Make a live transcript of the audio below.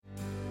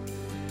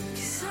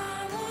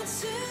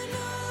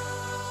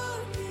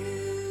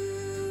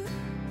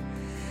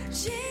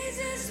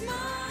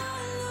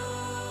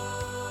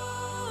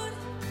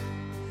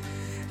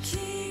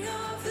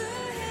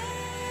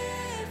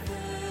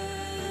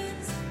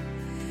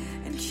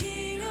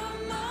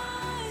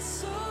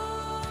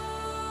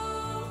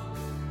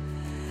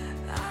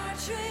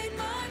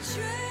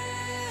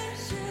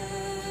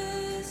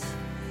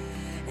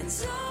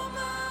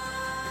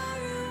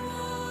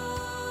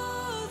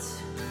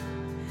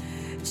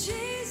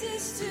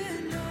Jesus,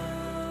 to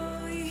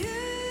know you,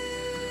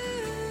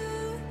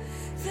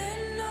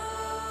 then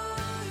know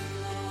you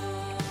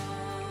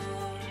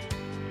more.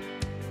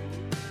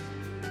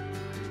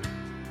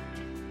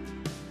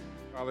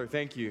 Father,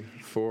 thank you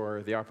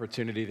for the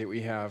opportunity that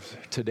we have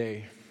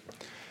today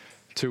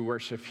to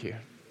worship you.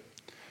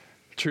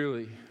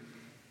 Truly,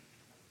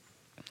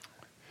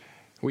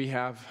 we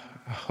have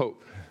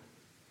hope.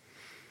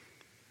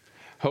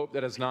 Hope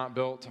that is not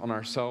built on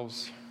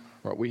ourselves,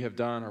 what we have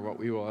done, or what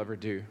we will ever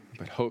do,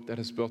 but hope that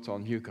is built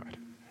on you, God.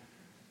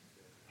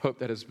 Hope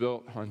that is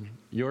built on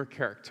your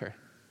character,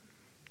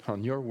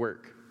 on your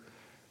work,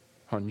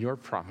 on your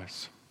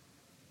promise.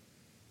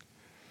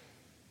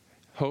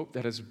 Hope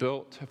that is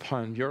built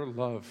upon your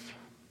love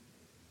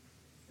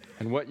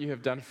and what you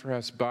have done for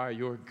us by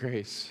your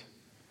grace.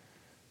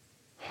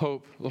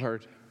 Hope,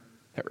 Lord,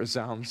 that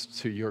resounds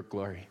to your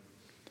glory.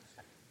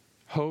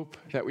 Hope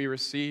that we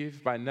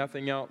receive by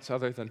nothing else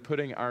other than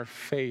putting our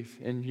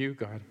faith in you,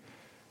 God,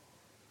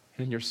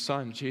 and in your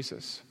Son,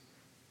 Jesus,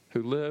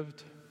 who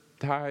lived,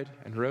 died,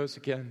 and rose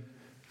again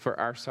for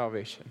our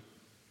salvation.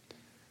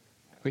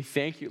 We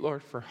thank you,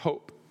 Lord, for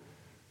hope.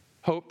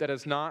 Hope that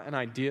is not an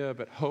idea,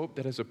 but hope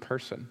that is a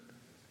person.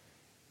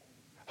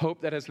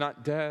 Hope that is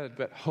not dead,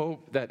 but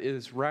hope that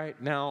is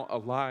right now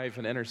alive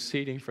and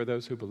interceding for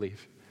those who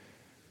believe.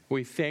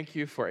 We thank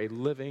you for a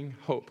living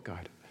hope,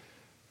 God.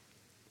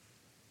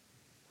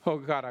 Oh,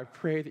 God, I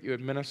pray that you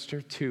would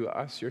minister to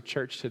us, your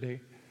church,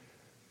 today.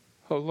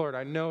 Oh, Lord,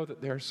 I know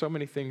that there are so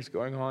many things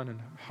going on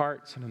in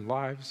hearts and in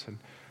lives. And,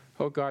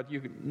 oh, God,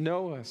 you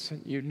know us,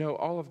 and you know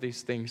all of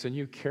these things, and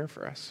you care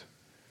for us.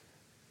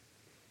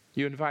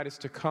 You invite us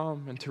to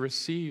come and to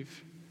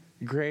receive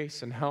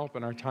grace and help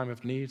in our time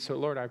of need. So,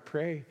 Lord, I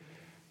pray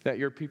that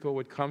your people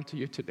would come to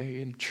you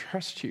today and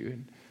trust you.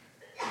 And,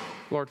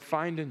 Lord,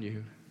 find in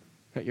you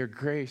that your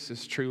grace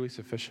is truly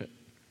sufficient.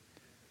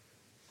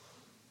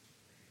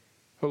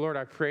 Oh, Lord,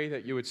 I pray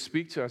that you would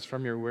speak to us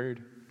from your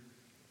word.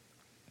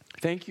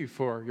 Thank you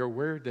for your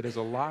word that is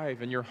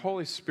alive and your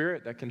Holy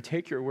Spirit that can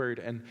take your word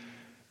and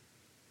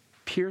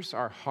pierce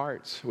our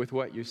hearts with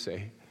what you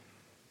say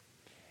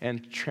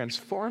and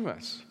transform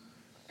us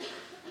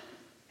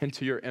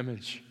into your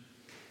image.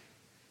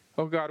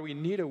 Oh, God, we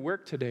need a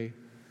work today,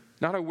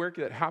 not a work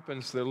that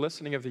happens the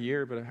listening of the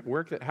ear, but a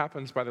work that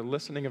happens by the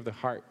listening of the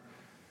heart.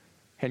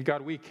 And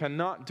God, we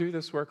cannot do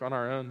this work on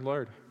our own,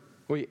 Lord.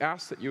 We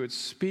ask that you would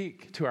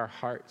speak to our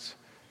hearts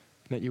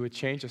and that you would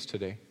change us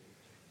today.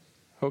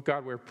 Oh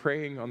God, we're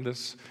praying on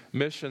this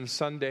Mission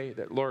Sunday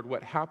that, Lord,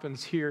 what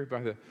happens here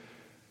by the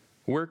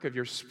work of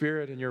your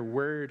Spirit and your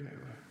word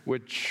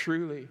would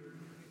truly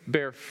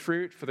bear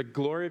fruit for the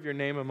glory of your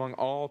name among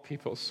all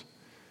peoples.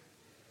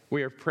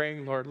 We are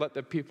praying, Lord, let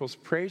the peoples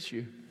praise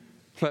you.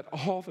 Let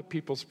all the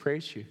peoples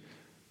praise you.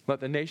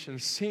 Let the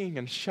nations sing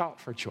and shout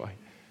for joy.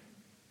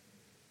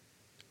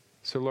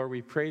 So, Lord,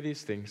 we pray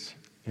these things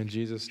in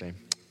Jesus' name.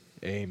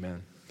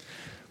 Amen.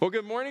 Well,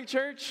 good morning,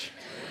 church.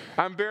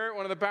 I'm Barrett,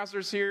 one of the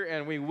pastors here,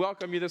 and we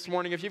welcome you this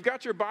morning. If you've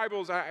got your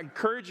Bibles, I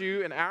encourage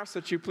you and ask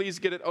that you please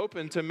get it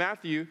open to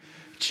Matthew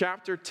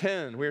chapter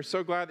 10. We are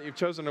so glad that you've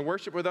chosen to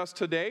worship with us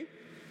today.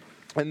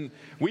 And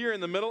we are in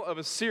the middle of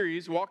a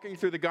series walking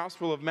through the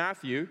Gospel of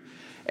Matthew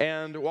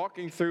and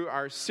walking through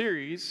our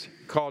series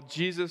called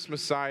Jesus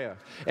Messiah.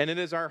 And it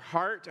is our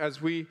heart,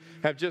 as we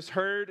have just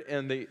heard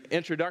in the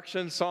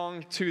introduction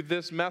song to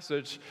this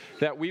message,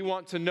 that we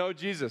want to know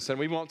Jesus and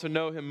we want to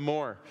know him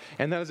more.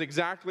 And that is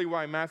exactly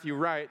why Matthew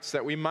writes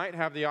that we might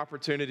have the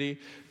opportunity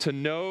to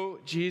know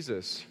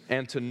Jesus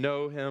and to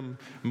know him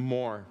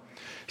more.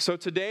 So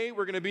today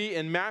we're going to be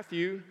in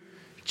Matthew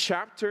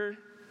chapter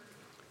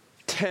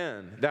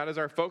 10. That is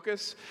our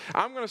focus.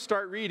 I'm going to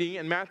start reading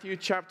in Matthew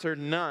chapter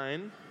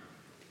 9,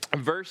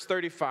 verse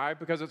 35,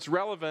 because it's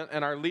relevant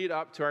in our lead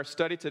up to our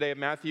study today of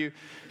Matthew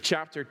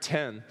chapter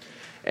 10.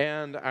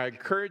 And I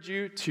encourage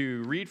you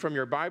to read from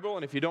your Bible.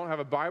 And if you don't have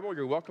a Bible,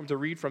 you're welcome to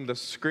read from the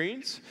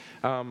screens.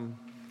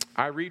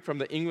 I read from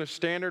the English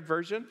Standard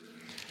Version.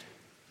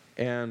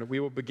 And we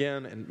will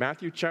begin in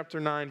Matthew chapter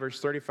 9, verse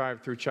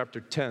 35 through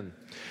chapter 10.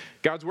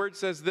 God's word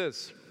says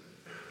this: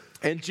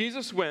 "And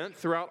Jesus went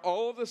throughout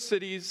all of the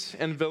cities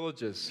and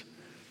villages,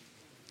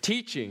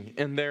 teaching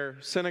in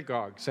their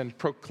synagogues and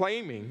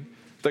proclaiming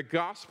the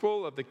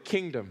gospel of the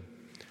kingdom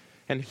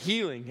and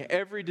healing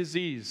every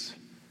disease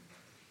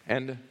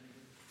and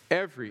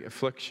every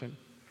affliction.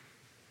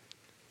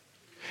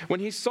 When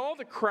he saw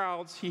the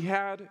crowds, he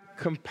had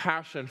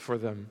compassion for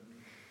them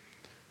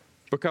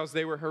because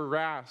they were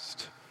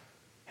harassed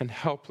and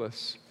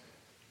helpless,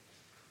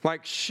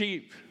 like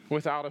sheep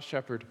without a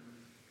shepherd.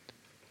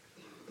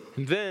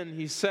 And then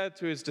he said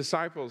to his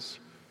disciples,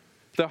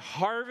 'The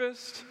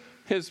harvest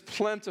is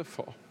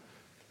plentiful,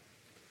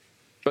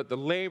 but the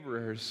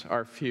laborers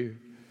are few.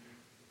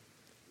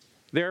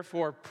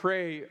 Therefore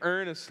pray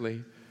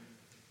earnestly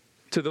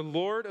to the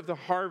Lord of the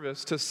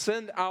harvest to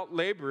send out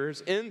laborers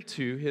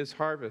into his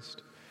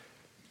harvest.'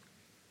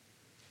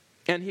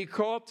 And he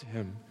called to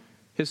him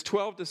his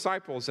 12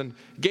 disciples and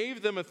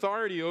gave them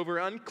authority over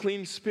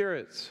unclean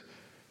spirits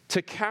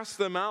to cast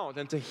them out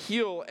and to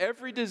heal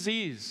every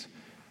disease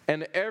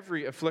and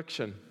every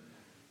affliction.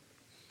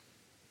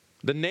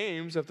 The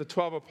names of the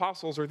 12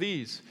 apostles are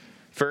these.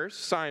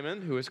 First,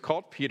 Simon, who is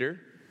called Peter,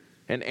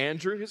 and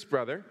Andrew his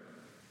brother,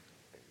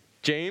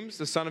 James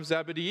the son of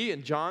Zebedee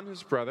and John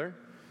his brother,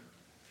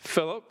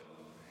 Philip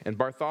and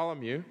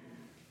Bartholomew,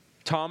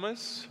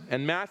 Thomas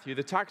and Matthew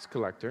the tax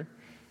collector,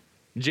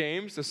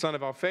 James the son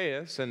of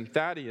Alphaeus and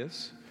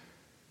Thaddeus,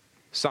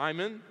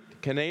 Simon the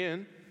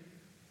Canaan,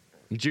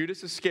 and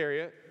Judas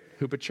Iscariot,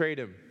 who betrayed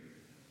him.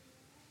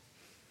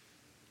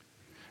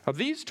 Of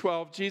these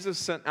 12, Jesus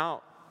sent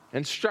out,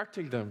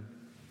 instructing them,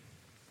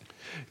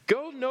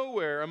 "Go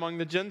nowhere among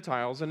the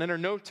Gentiles and enter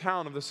no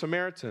town of the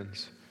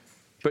Samaritans,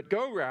 but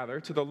go rather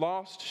to the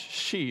lost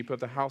sheep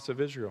of the house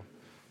of Israel.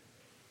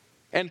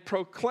 And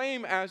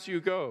proclaim as you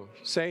go,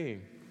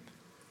 saying,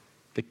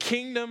 the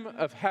kingdom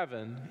of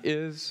heaven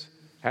is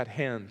at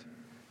hand.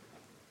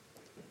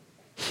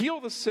 Heal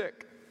the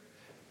sick,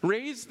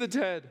 raise the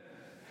dead,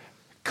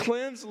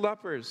 cleanse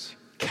lepers,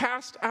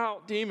 cast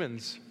out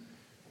demons.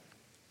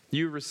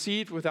 You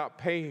receive without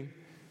paying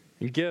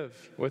and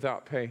give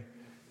without pay.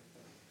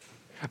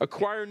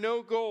 Acquire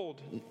no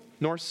gold,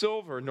 nor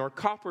silver, nor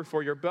copper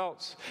for your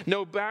belts,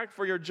 no bag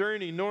for your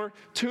journey, nor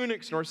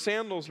tunics, nor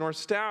sandals, nor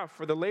staff,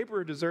 for the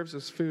laborer deserves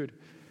his food.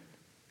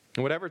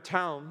 In whatever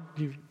town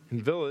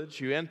and village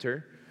you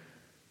enter,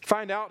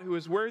 find out who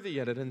is worthy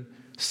in it, and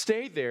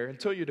stay there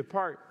until you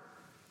depart.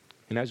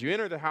 And as you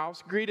enter the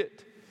house, greet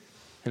it.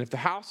 And if the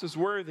house is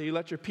worthy,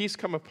 let your peace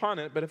come upon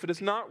it. But if it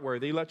is not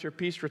worthy, let your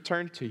peace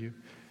return to you.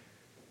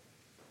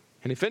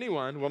 And if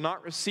anyone will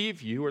not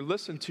receive you or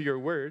listen to your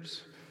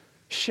words,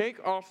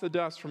 shake off the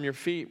dust from your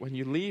feet when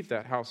you leave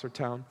that house or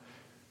town.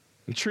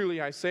 And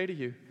truly I say to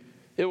you,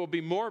 it will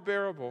be more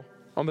bearable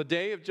on the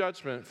day of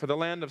judgment for the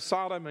land of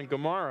Sodom and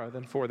Gomorrah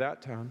than for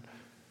that town.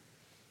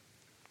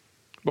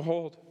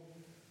 Behold,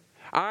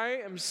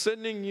 I am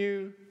sending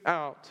you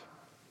out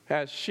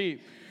as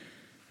sheep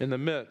in the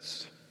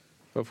midst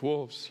of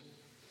wolves.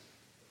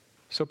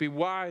 So be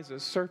wise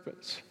as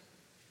serpents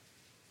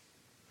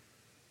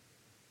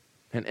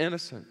and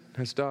innocent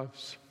as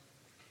doves.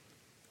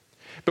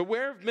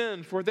 Beware of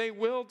men, for they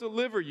will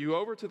deliver you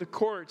over to the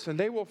courts, and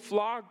they will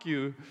flog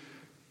you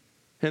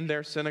in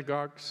their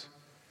synagogues.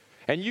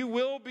 And you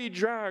will be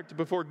dragged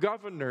before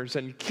governors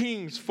and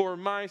kings for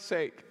my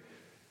sake,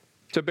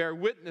 to bear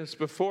witness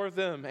before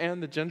them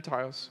and the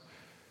Gentiles.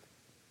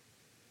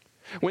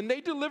 When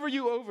they deliver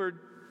you over,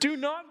 do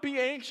not be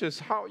anxious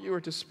how you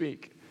are to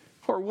speak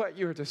or what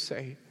you are to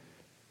say.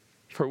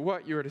 For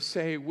what you are to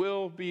say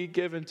will be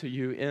given to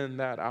you in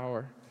that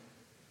hour.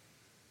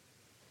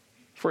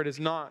 For it is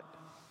not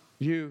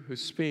you who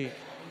speak,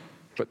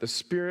 but the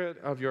Spirit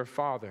of your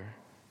Father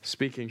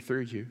speaking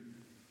through you.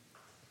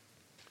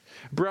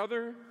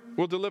 Brother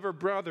will deliver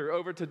brother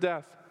over to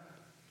death,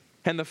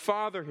 and the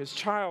father his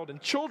child,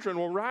 and children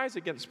will rise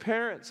against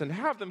parents and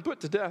have them put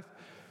to death.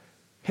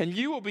 And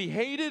you will be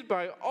hated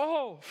by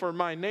all for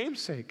my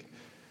name's sake,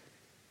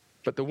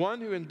 but the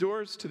one who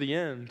endures to the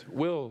end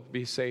will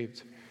be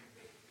saved.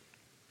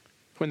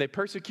 When they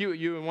persecute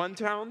you in one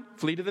town,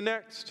 flee to the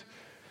next.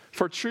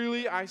 For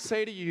truly I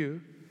say to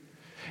you,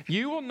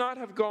 you will not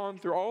have gone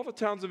through all the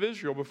towns of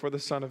Israel before the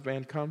Son of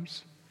Man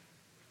comes.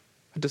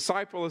 A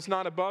disciple is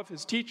not above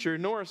his teacher,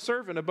 nor a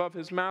servant above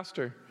his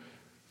master.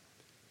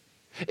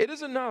 It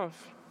is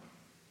enough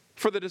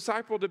for the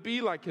disciple to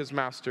be like his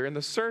master, and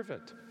the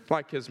servant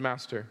like his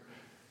master.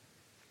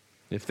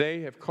 If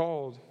they have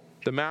called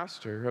the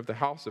master of the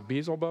house of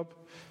Beelzebub,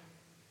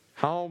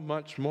 how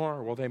much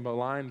more will they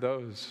malign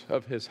those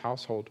of his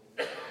household?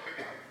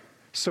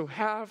 So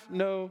have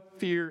no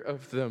fear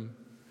of them.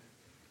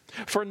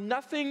 For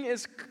nothing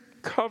is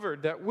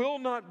covered that will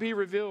not be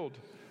revealed,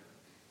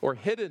 or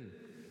hidden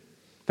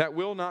that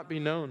will not be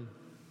known.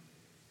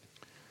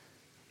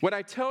 What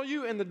I tell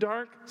you in the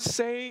dark,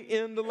 say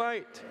in the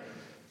light.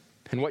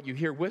 And what you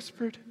hear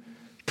whispered,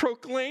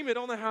 proclaim it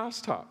on the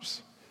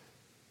housetops.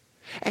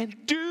 And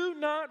do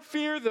not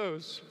fear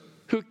those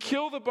who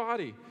kill the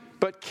body,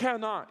 but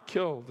cannot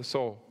kill the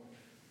soul.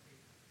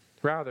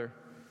 Rather,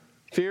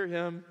 fear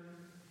him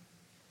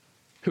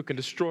who can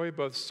destroy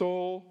both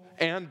soul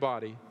and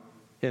body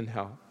in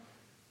hell.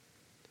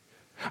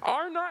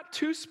 Are not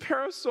 2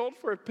 sparrows sold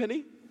for a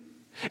penny?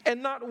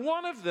 And not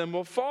one of them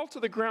will fall to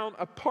the ground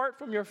apart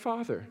from your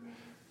Father.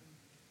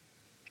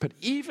 But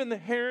even the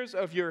hairs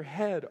of your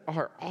head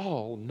are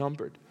all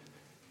numbered.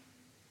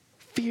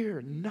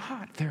 Fear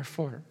not,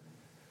 therefore,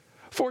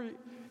 for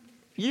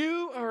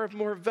you are of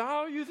more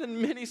value than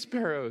many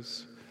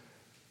sparrows.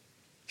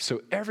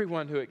 So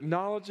everyone who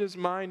acknowledges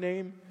my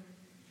name,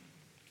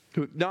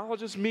 who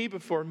acknowledges me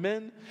before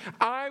men,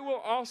 I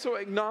will also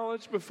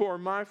acknowledge before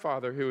my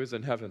Father who is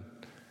in heaven.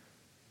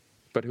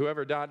 But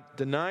whoever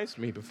denies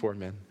me before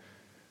men,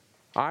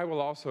 I will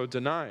also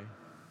deny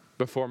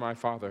before my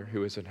Father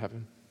who is in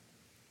heaven.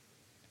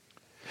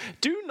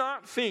 Do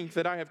not think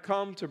that I have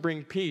come to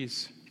bring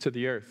peace to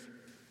the earth.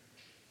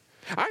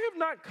 I have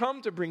not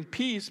come to bring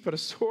peace, but a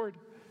sword.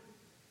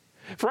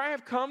 For I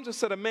have come to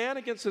set a man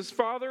against his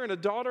father, and a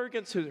daughter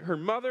against her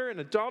mother, and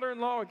a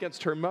daughter-in-law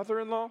against her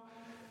mother-in-law.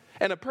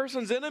 And a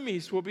person's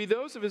enemies will be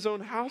those of his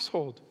own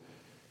household.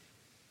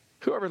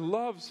 Whoever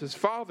loves his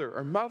father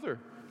or mother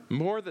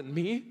more than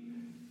me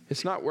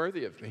is not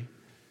worthy of me.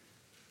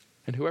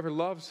 And whoever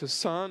loves his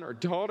son or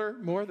daughter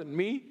more than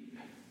me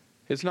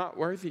is not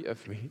worthy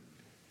of me.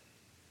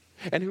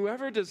 And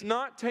whoever does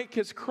not take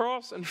his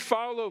cross and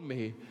follow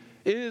me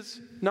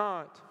is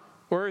not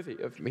worthy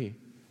of me.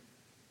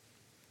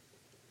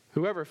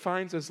 Whoever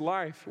finds his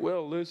life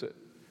will lose it.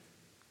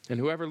 And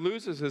whoever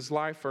loses his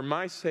life for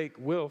my sake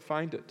will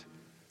find it.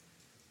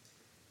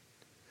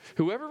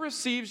 Whoever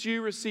receives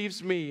you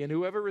receives me, and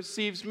whoever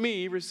receives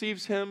me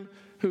receives him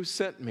who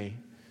sent me.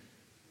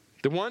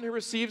 The one who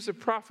receives a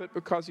prophet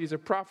because he's a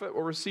prophet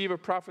will receive a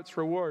prophet's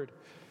reward.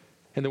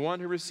 And the one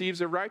who receives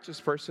a righteous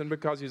person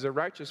because he's a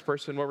righteous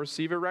person will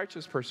receive a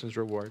righteous person's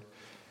reward.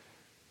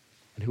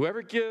 And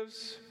whoever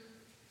gives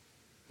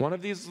one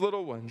of these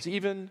little ones,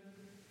 even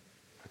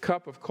a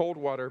cup of cold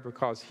water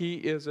because he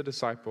is a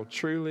disciple,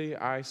 truly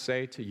I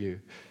say to you,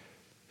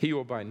 he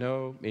will by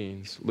no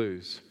means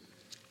lose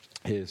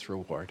his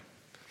reward.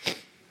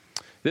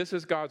 This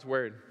is God's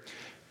word.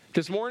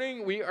 This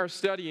morning, we are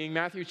studying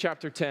Matthew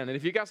chapter 10. And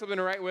if you got something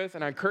to write with,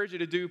 and I encourage you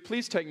to do,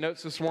 please take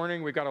notes this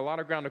morning. We've got a lot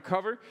of ground to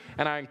cover.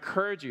 And I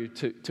encourage you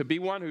to be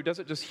one who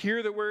doesn't just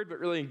hear the word, but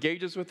really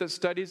engages with it,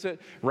 studies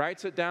it,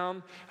 writes it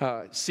down,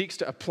 seeks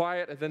to apply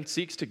it, and then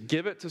seeks to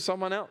give it to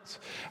someone else.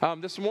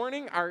 This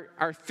morning,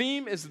 our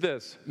theme is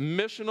this: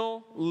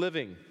 missional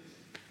living,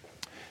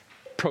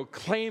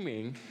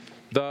 proclaiming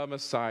the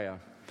Messiah.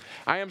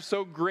 I am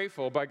so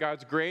grateful by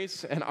God's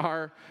grace and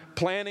our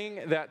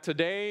planning that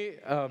today,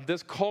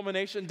 this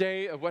culmination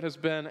day of what has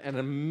been an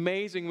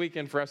amazing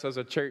weekend for us as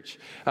a church,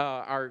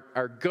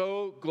 our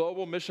Go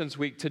Global Missions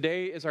Week.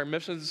 Today is our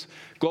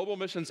Global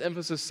Missions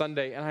Emphasis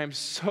Sunday, and I am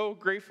so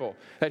grateful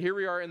that here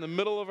we are in the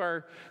middle of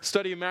our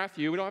study of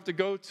Matthew. We don't have to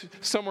go to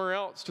somewhere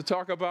else to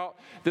talk about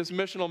this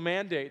missional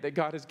mandate that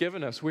God has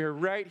given us. We are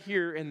right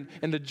here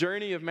in the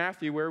journey of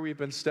Matthew where we've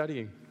been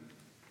studying.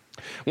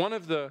 One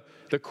of the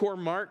core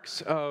marks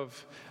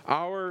of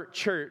our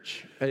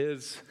church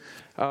is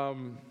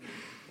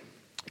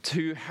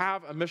to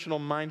have a missional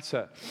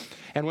mindset.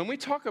 And when we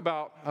talk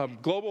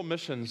about global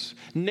missions,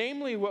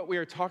 namely what we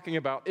are talking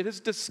about, it is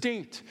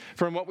distinct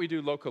from what we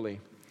do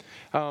locally.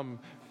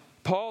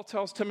 Paul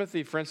tells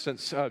Timothy, for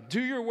instance,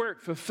 do your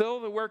work, fulfill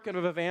the work of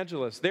an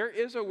evangelist. There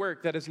is a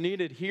work that is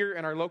needed here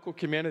in our local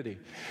community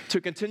to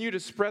continue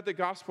to spread the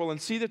gospel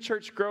and see the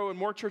church grow and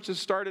more churches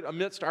started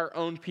amidst our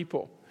own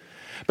people.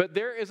 But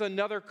there is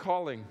another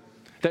calling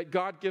that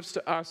God gives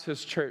to us,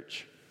 his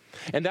church.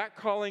 And that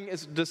calling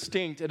is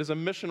distinct. It is a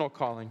missional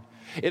calling.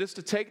 It is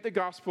to take the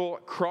gospel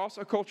across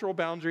a cultural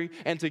boundary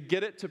and to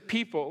get it to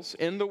peoples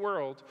in the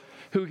world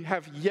who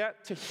have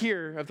yet to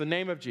hear of the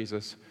name of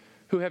Jesus,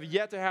 who have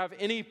yet to have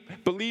any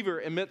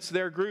believer amidst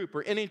their group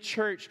or any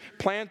church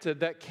planted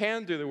that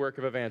can do the work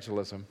of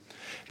evangelism.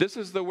 This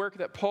is the work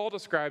that Paul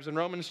describes in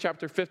Romans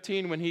chapter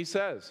 15 when he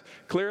says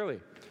clearly,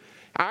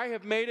 I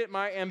have made it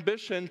my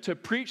ambition to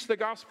preach the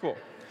gospel,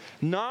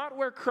 not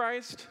where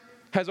Christ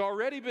has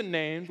already been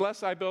named,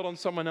 lest I build on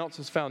someone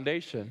else's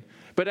foundation,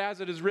 but as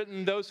it is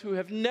written, those who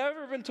have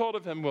never been told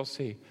of him will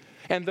see,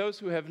 and those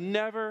who have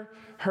never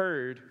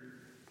heard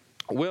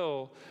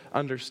will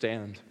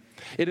understand.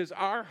 It is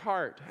our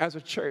heart as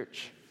a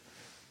church.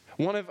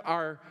 One of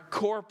our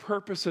core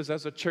purposes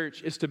as a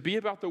church is to be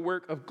about the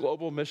work of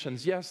global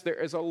missions. Yes,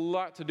 there is a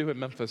lot to do in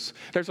Memphis.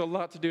 There's a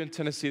lot to do in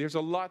Tennessee. There's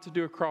a lot to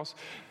do across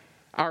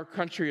our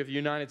country of the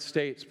United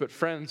States. But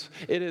friends,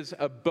 it is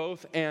a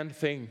both and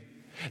thing.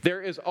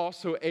 There is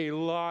also a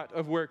lot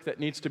of work that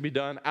needs to be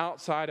done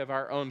outside of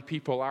our own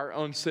people, our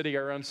own city,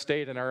 our own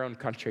state, and our own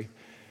country.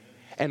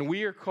 And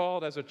we are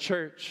called as a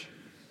church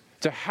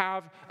to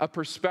have a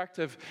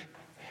perspective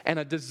and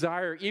a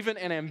desire, even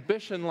an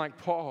ambition like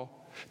Paul,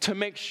 to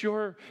make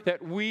sure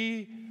that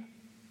we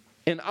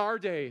in our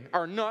day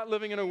are not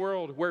living in a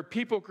world where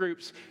people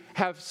groups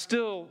have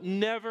still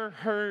never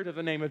heard of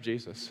the name of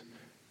Jesus.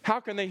 How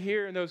can they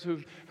hear in those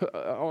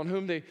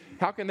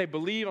how can they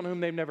believe on whom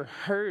they've never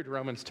heard,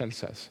 Romans 10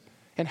 says.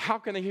 And how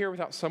can they hear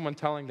without someone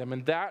telling them?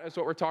 And that is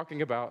what we're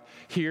talking about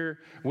here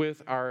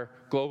with our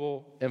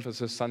Global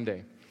Emphasis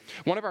Sunday.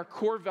 One of our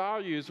core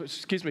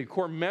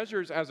core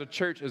measures as a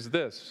church is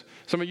this.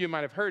 Some of you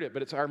might have heard it,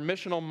 but it's our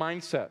missional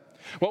mindset.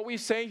 What we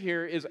say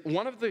here is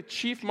one of the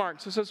chief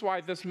marks. This is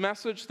why this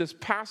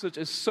passage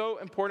is so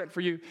important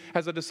for you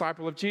as a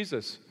disciple of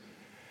Jesus.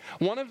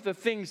 One of the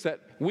things that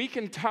we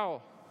can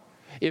tell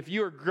if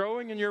you are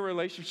growing in your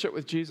relationship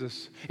with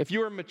Jesus, if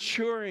you are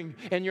maturing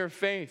in your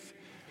faith,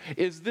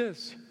 is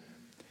this.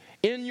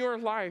 In your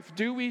life,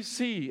 do we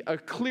see a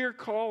clear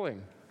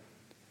calling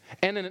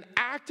and an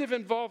active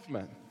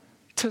involvement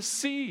to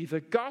see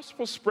the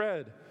gospel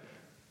spread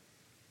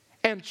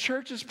and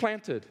churches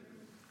planted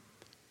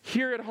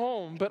here at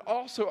home, but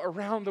also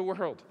around the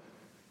world?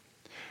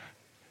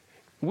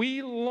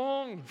 We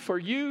long for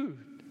you.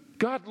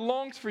 God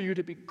longs for you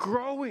to be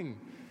growing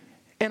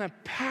in a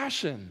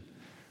passion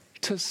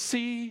to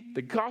see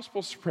the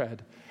gospel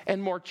spread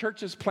and more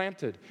churches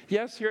planted.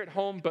 Yes, here at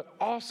home, but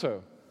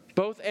also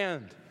both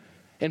and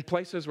in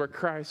places where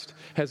Christ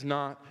has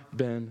not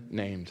been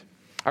named.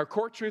 Our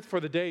core truth for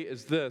the day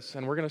is this,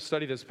 and we're going to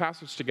study this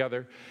passage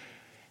together.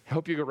 I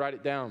hope you can write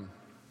it down.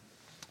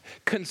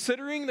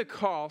 Considering the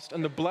cost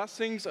and the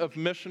blessings of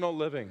missional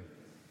living,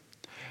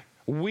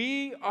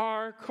 we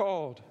are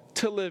called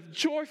to live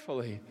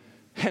joyfully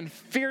and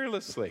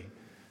fearlessly,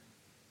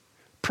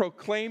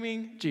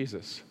 proclaiming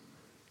Jesus,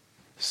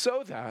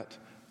 so that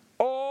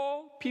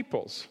all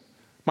peoples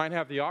might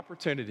have the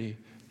opportunity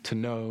to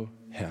know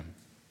him.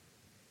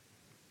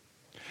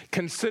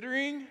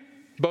 Considering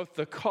both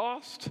the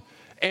cost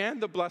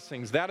and the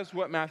blessings, that is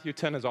what Matthew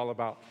 10 is all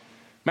about.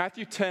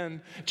 Matthew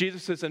 10,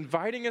 Jesus is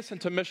inviting us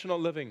into missional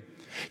living.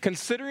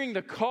 Considering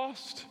the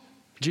cost,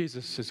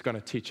 Jesus is going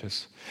to teach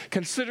us.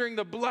 Considering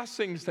the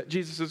blessings that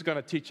Jesus is going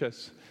to teach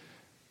us.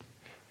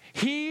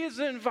 He is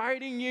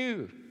inviting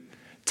you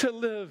to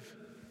live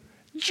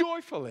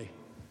joyfully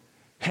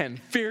and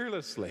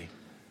fearlessly,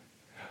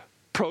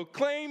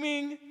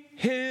 proclaiming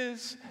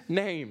his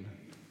name,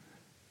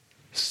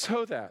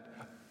 so that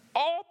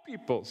all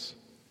peoples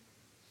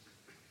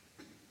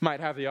might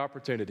have the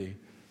opportunity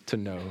to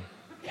know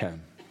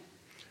him.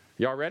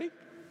 Y'all ready?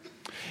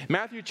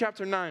 Matthew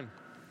chapter 9,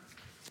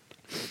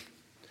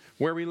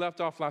 where we left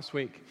off last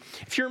week.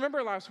 If you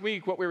remember last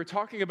week, what we were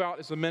talking about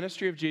is the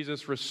ministry of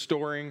Jesus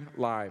restoring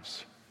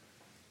lives.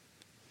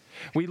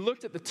 We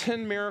looked at the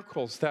 10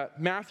 miracles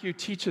that Matthew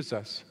teaches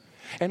us.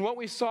 And what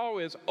we saw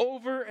is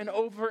over and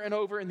over and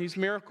over in these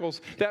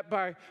miracles that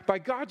by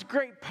God's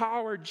great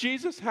power,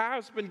 Jesus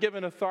has been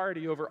given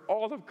authority over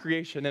all of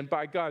creation. And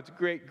by God's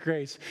great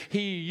grace,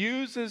 he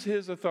uses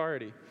his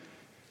authority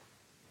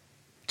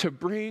to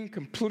bring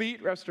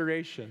complete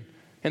restoration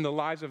in the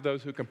lives of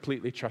those who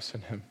completely trust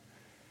in him.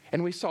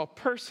 And we saw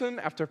person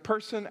after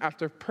person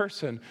after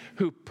person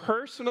who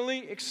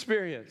personally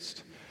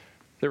experienced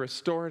the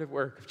restorative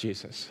work of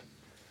Jesus.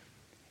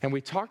 And we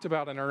talked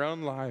about in our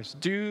own lives,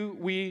 do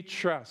we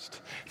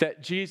trust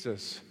that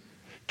Jesus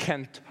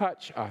can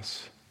touch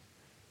us?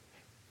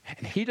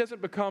 And he doesn't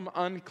become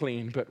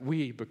unclean, but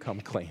we become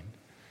clean.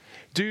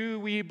 Do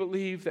we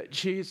believe that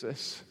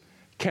Jesus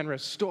can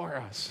restore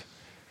us?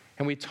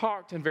 And we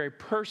talked in very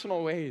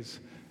personal ways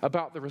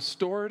about the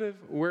restorative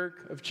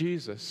work of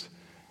Jesus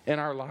in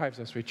our lives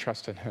as we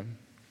trust in him.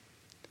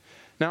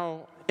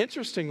 Now,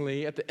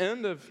 interestingly, at the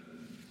end of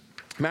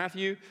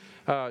Matthew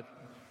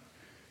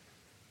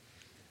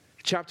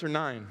chapter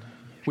 9,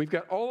 we've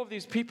got all of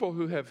these people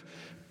who have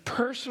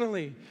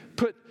personally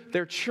put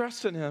their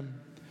trust in him.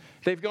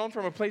 They've gone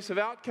from a place of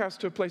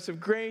outcast to a place of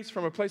grace,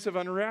 from a place of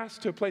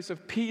unrest to a place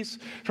of peace,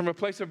 from a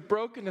place of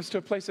brokenness to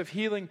a place of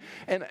healing.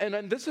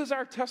 And this is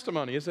our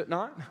testimony, is it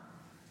not?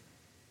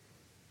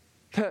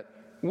 That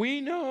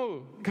we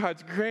know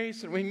God's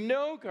grace, and we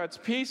know God's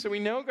peace, and we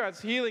know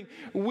God's healing.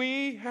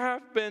 We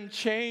have been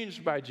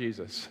changed by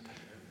Jesus.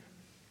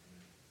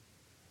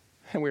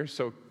 And we're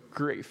so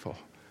grateful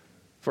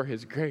for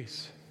his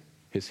grace,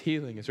 his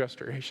healing, his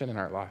restoration in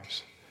our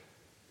lives.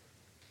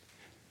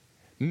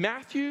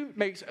 Matthew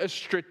makes a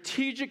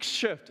strategic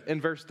shift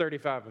in verse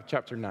 35 of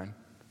chapter 9.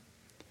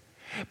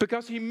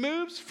 Because he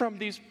moves from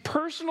these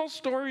personal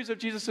stories of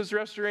Jesus'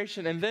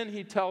 restoration, and then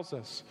he tells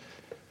us,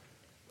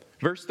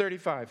 verse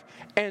 35,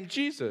 and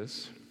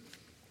Jesus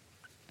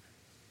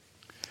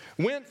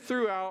went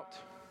throughout,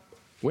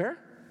 where?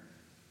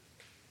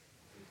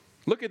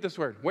 Look at this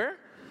word, where?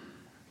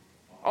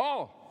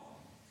 All.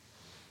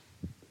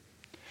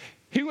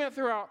 He went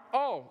throughout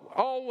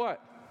all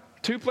what?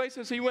 Two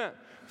places he went.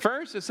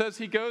 First, it says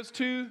he goes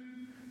to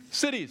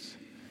cities.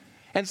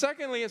 And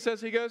secondly, it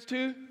says he goes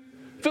to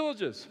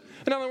villages.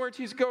 In other words,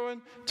 he's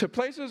going to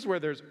places where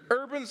there's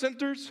urban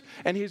centers,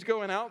 and he's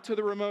going out to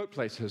the remote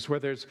places where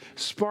there's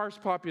sparse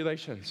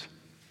populations.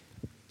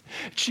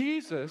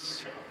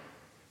 Jesus,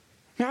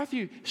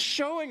 Matthew,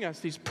 showing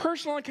us these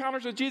personal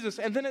encounters with Jesus,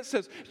 and then it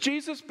says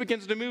Jesus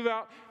begins to move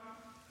out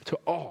to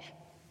all.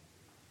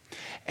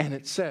 And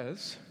it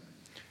says,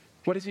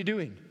 what is he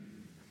doing?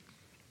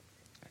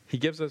 He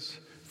gives us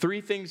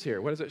three things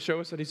here. What does it show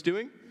us that he's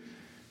doing?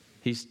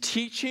 He's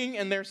teaching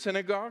in their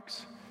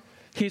synagogues.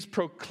 He's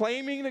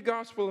proclaiming the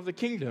gospel of the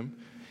kingdom.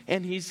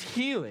 And he's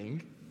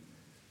healing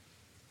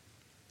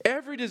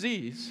every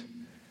disease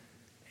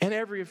and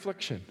every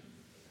affliction.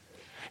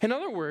 In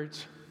other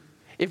words,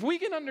 if we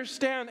can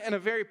understand in a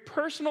very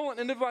personal and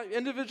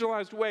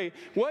individualized way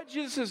what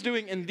Jesus is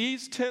doing in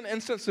these 10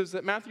 instances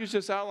that Matthew's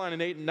just outlined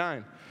in 8 and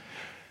 9,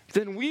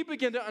 then we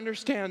begin to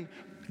understand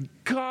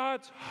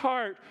God's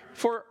heart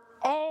for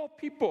all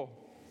people.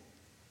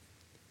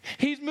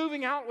 He's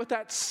moving out with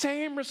that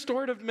same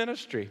restorative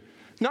ministry,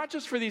 not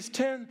just for these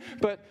 10,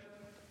 but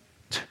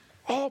to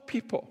all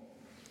people.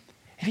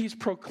 And he's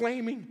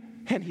proclaiming,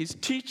 and he's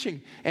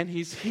teaching, and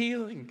he's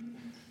healing.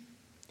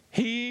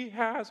 He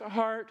has a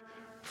heart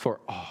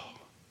for all.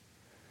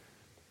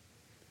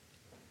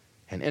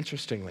 And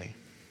interestingly,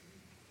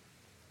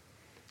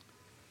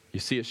 you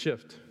see a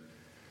shift.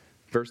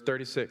 Verse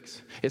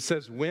 36, it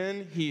says,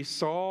 when he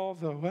saw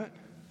the what?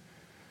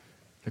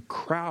 the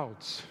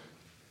crowds.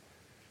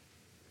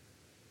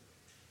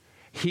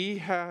 He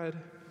had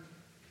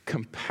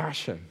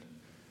compassion.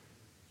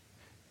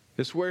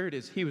 This word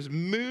is, he was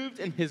moved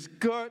in his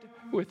gut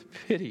with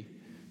pity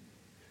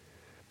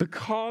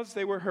because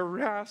they were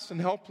harassed and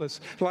helpless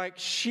like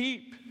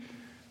sheep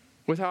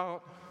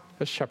without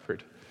a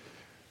shepherd.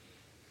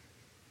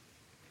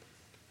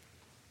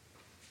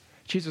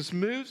 Jesus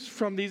moves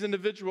from these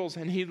individuals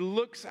and he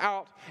looks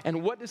out,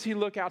 and what does he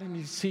look out and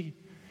he see?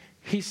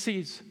 He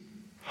sees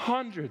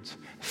hundreds,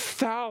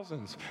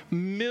 thousands,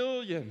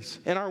 millions,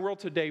 in our world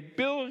today,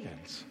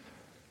 billions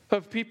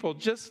of people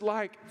just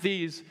like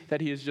these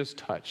that he has just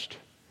touched.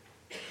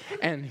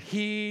 And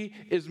he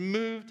is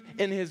moved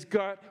in his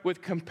gut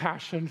with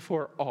compassion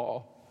for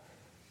all.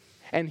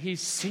 And he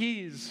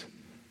sees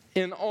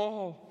in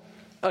all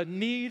a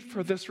need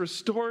for this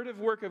restorative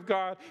work of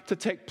God to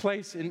take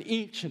place in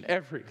each and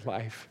every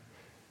life.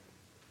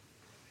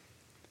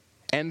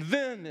 And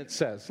then it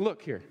says,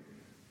 look here,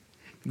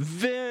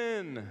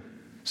 then,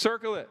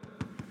 circle it.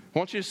 I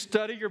want you to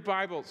study your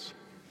Bibles.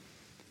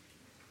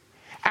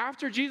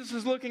 After Jesus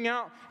is looking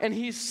out and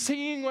he's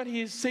seeing what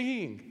he's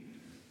seeing,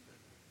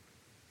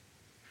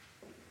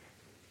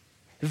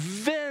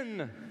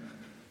 then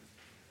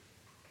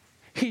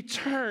he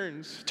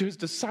turns to his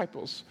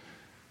disciples.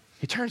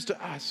 He turns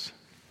to us.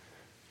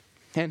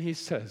 And he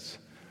says,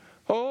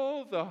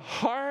 oh, the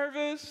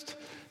harvest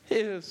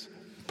is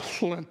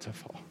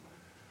plentiful.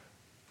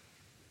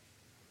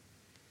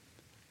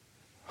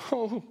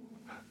 Oh,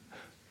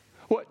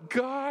 what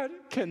God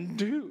can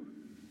do.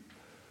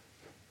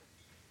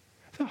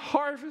 The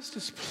harvest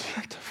is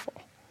plentiful.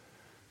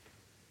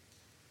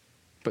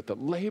 But the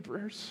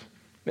laborers,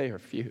 they are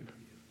few.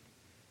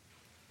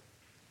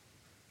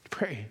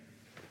 Pray.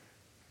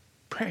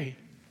 Pray.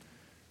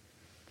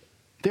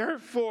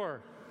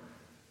 Therefore,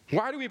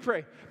 why do we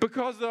pray?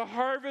 Because the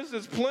harvest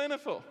is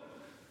plentiful.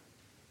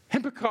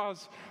 And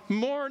because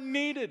more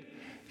needed.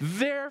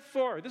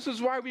 Therefore, this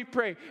is why we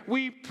pray.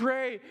 We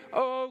pray,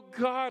 oh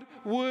God,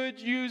 would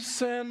you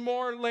send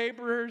more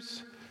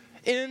laborers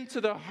into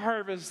the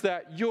harvest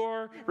that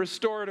your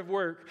restorative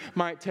work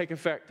might take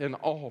effect in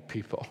all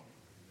people.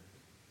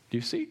 Do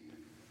you see?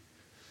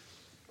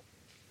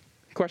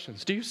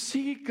 Questions. Do you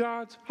see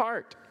God's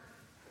heart?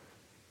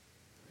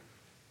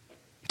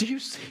 Do you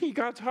see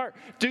God's heart?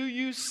 Do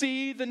you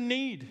see the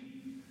need?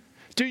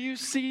 Do you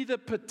see the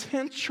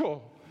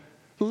potential?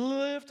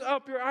 Lift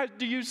up your eyes.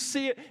 Do you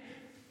see it?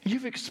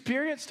 You've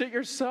experienced it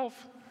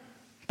yourself.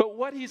 But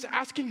what he's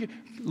asking you,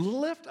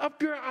 lift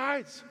up your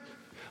eyes.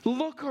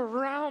 Look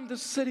around the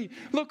city.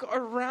 Look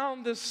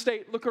around this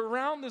state. Look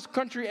around this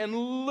country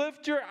and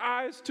lift your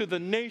eyes to the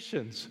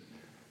nations.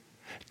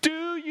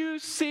 Do you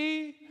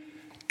see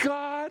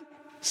God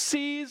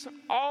sees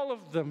all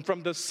of them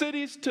from the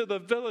cities to the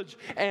village,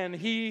 and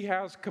he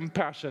has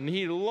compassion.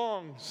 He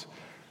longs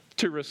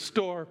to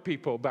restore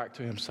people back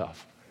to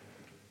himself.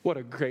 What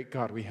a great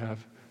God we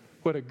have.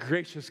 What a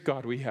gracious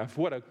God we have.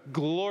 What a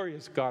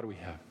glorious God we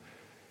have.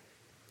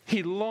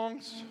 He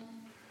longs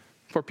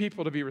for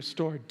people to be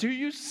restored. Do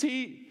you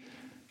see?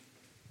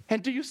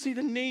 And do you see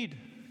the need?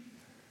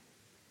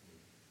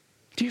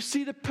 Do you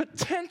see the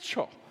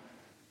potential?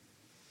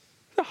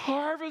 The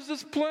harvest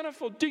is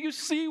plentiful. Do you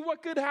see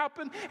what could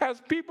happen as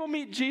people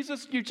meet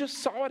Jesus? You just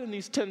saw it in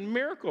these 10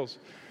 miracles.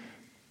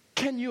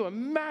 Can you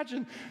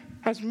imagine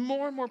as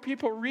more and more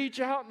people reach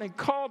out and they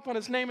call upon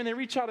his name and they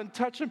reach out and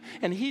touch him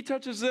and he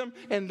touches them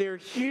and they're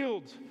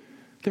healed.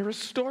 They're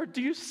restored.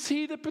 Do you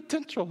see the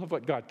potential of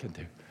what God can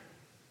do?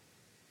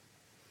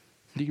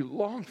 Do you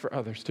long for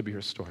others to be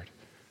restored?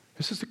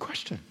 This is the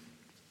question.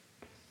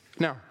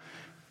 Now,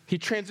 he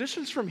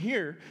transitions from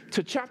here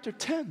to chapter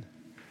 10.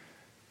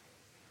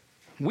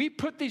 We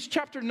put these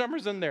chapter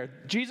numbers in there.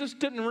 Jesus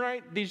didn't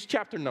write these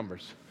chapter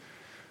numbers,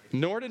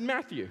 nor did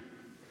Matthew.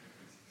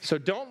 So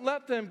don't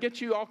let them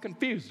get you all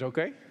confused,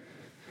 okay?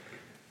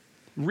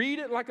 Read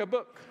it like a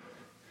book.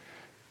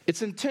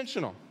 It's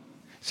intentional.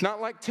 It's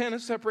not like 10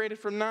 is separated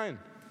from 9.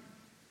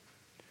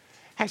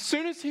 As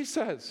soon as he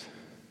says,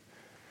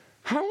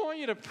 I want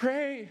you to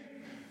pray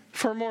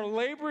for more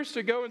laborers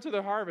to go into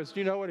the harvest,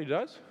 do you know what he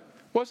does?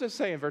 What's it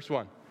say in verse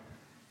 1?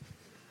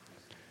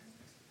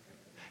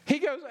 He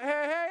goes,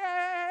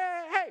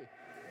 hey,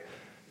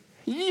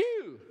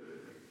 you.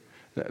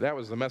 That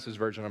was the Message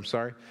version, I'm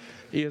sorry.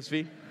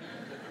 ESV.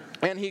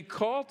 And he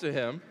called to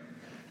him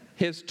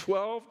his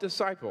 12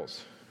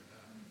 disciples.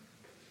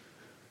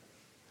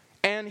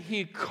 And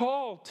he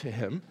called to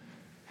him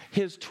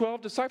his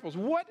 12 disciples.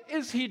 What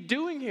is he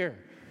doing here?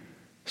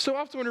 So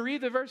often when we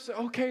read the verse,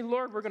 okay,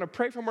 Lord, we're going to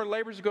pray for more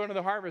laborers to go into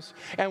the harvest.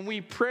 And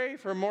we pray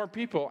for more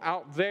people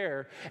out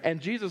there. And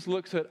Jesus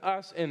looks at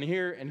us in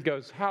here and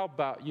goes, how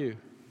about you?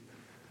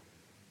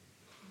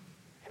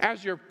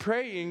 As you're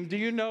praying, do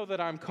you know that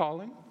I'm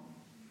calling?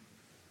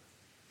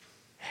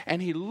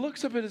 And he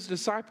looks up at his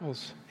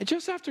disciples, and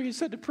just after he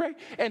said to pray,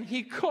 and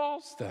he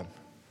calls them.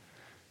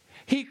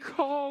 He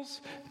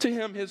calls to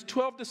him his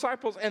 12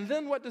 disciples, and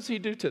then what does he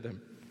do to them?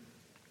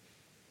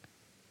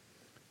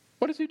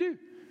 What does he do?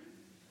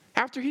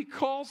 After he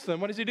calls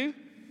them, what does he do?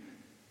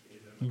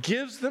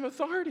 gives them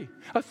authority.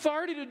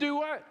 Authority to do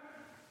what?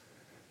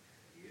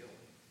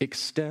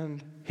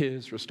 Extend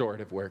his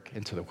restorative work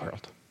into the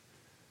world.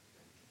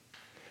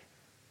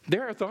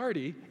 Their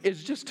authority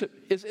is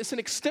it's an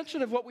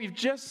extension of what we've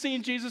just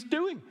seen Jesus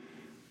doing.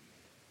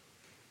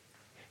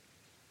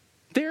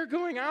 They're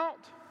going out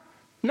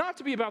not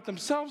to be about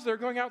themselves, they're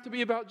going out to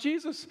be about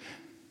Jesus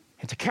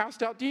and to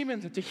cast out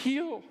demons and to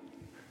heal,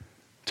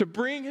 to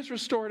bring his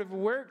restorative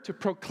work, to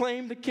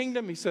proclaim the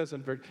kingdom, he says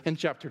in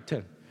chapter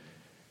 10.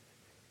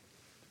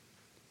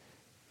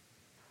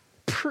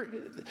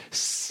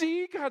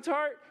 See God's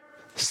heart,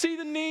 see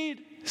the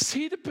need,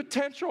 see the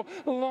potential,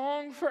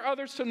 long for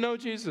others to know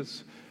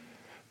Jesus.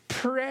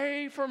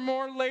 Pray for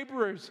more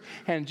laborers.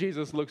 And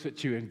Jesus looks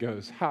at you and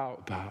goes, how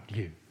about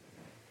you?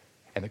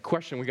 And the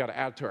question we got to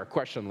add to our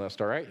question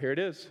list, all right, here it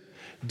is.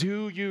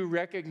 Do you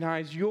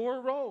recognize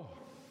your role?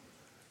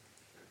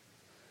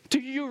 Do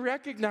you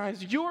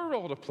recognize your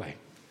role to play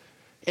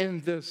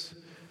in this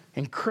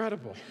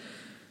incredible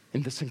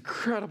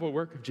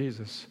work of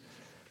Jesus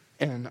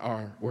in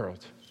our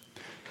world?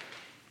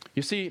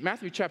 You see,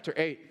 Matthew chapter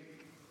 8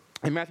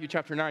 and Matthew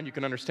chapter 9, you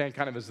can understand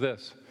kind of as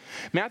this.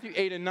 Matthew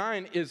 8 and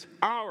 9 is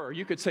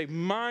you could say,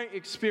 my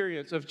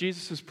experience of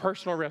Jesus'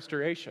 personal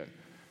restoration.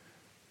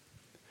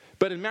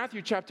 But in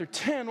Matthew chapter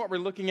 10, what we're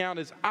looking at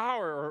is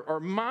or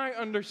my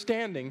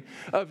understanding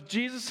of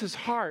Jesus'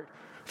 heart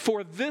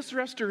for this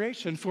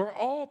restoration for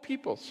all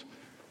peoples.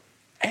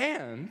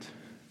 And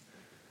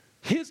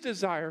his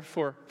desire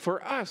for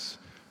us,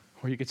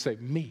 or you could say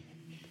me,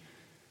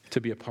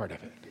 to be a part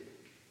of it.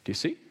 Do you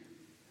see?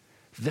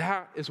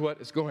 That is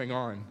what is going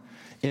on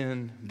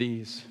in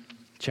these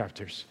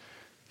chapters.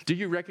 Do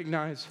you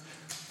recognize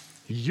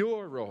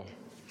your role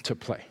to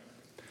play?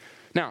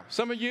 Now,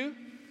 some of you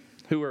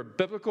who are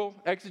biblical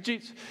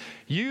exegetes,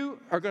 you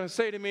are going to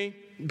say to me,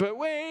 but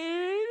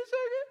wait a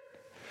second,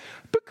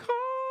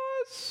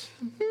 because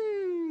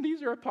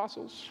these are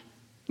apostles.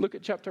 Look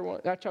at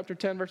chapter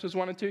 10, verses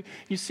 1 and 2.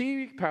 You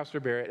see, Pastor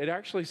Barrett, it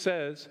actually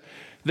says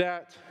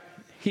that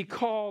he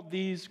called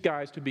these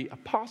guys to be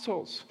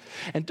apostles.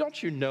 And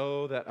don't you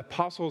know that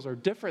apostles are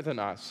different than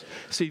us?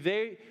 See,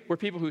 they were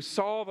people who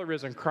saw the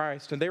risen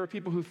Christ, and they were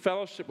people who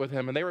fellowshiped with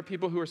him, and they were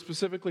people who were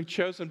specifically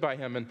chosen by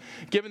him and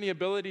given the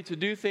ability to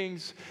do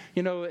things,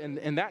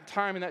 in that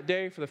time, in that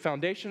day, for the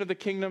foundation of the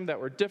kingdom that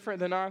were different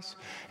than us.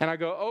 And I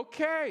go,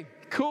 okay,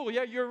 cool,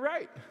 yeah, you're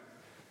right.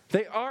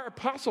 They are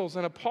apostles,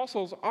 and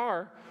apostles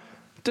are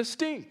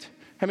distinct.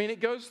 I mean, it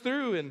goes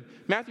through in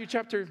Matthew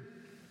chapter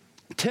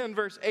 10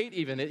 verse 8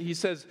 even, he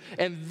says,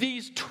 and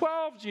these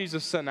 12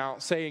 Jesus sent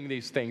out saying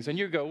these things. And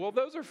you go, well,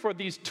 those are for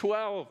these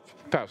 12,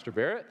 Pastor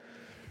Barrett.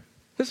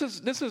 This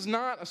is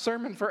not a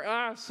sermon for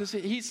us.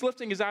 He's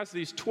lifting his eyes to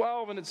these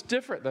 12, and it's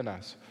different than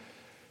us.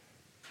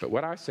 But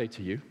what I say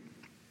to you,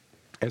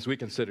 as we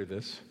consider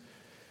this,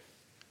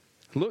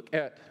 look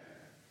at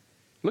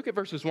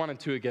verses 1 and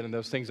 2 again in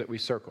those things that we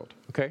circled,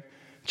 okay?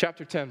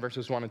 Chapter 10,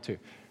 verses 1 and 2.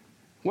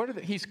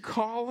 He's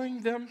calling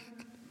them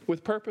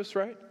with purpose,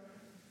 right?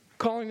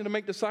 Calling them to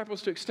make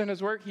disciples to extend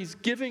his work. He's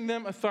giving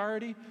them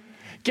authority.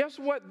 Guess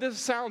what this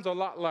sounds a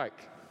lot like?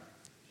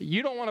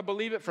 You don't want to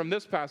believe it from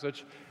this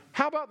passage.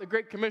 How about the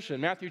Great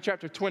Commission, Matthew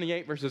chapter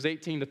 28, verses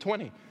 18 to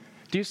 20?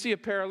 Do you see a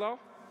parallel?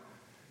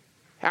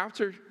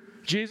 After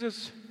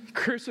Jesus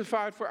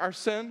crucified for our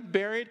sin,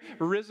 buried,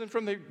 risen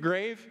from the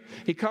grave,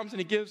 he comes and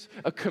he gives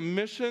a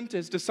commission to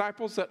his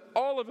disciples that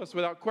all of us,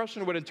 without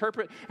question, would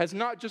interpret as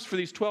not just for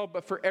these 12,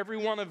 but for every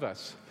one of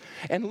us.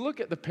 And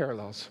look at the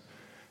parallels.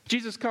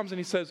 Jesus comes and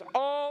he says,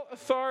 all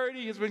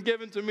authority has been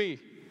given to me.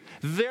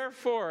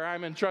 Therefore,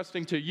 I'm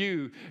entrusting to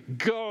you,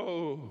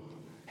 go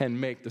and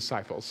make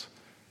disciples.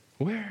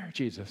 Where,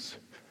 Jesus?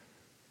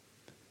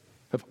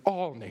 Of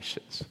all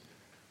nations.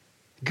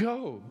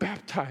 Go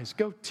baptize,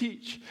 go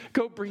teach,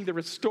 go bring the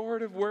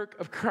restorative work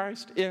of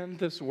Christ in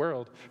this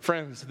world.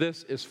 Friends,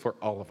 this is for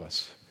all of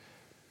us.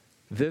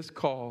 This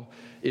call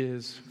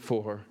is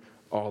for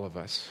all of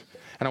us.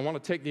 And I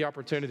want to take the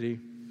opportunity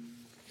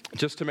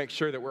just to make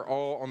sure that we're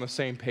all on the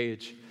same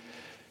page,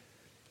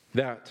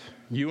 that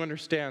you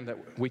understand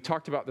that we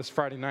talked about this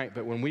Friday night,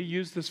 but when we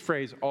use this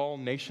phrase, all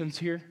nations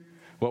here,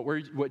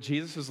 what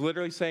Jesus is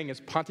literally saying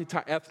is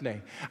pantita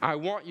ethne. I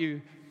want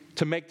you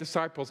to make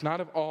disciples, not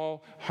of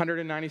all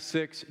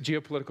 196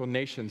 geopolitical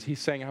nations. He's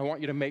saying, I want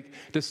you to make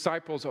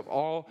disciples of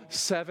all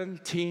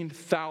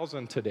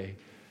 17,000 today,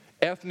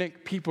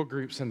 ethnic people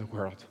groups in the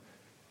world.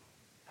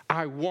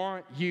 I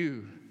want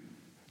you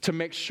to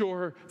make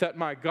sure that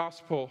my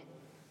gospel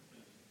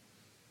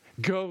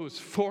goes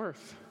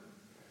forth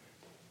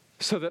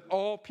so that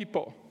all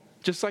people,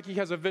 just like he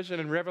has a vision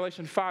in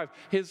Revelation 5,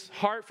 his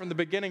heart from the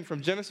beginning,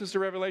 from Genesis to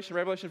Revelation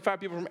 5,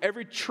 people from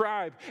every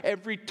tribe,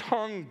 every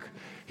tongue.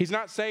 He's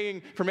not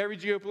saying from every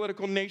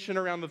geopolitical nation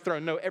around the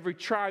throne. No, every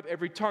tribe,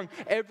 every tongue,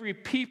 every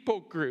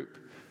people group.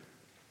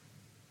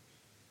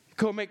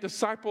 Go make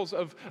disciples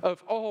of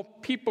all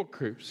people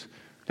groups.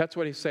 That's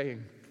what he's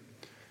saying.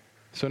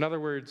 So in other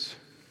words,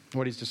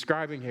 what he's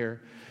describing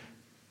here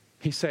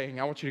He's saying,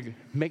 I want you to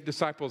make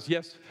disciples,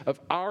 yes, of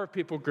our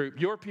people group,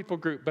 your people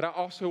group, but I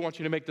also want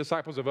you to make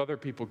disciples of other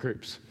people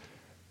groups.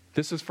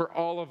 This is for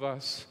all of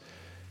us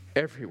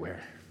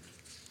everywhere.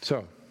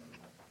 So,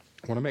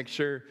 I want to make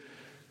sure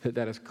that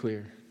that is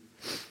clear.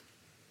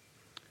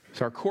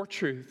 So our core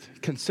truth,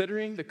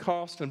 considering the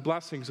cost and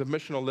blessings of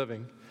missional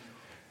living,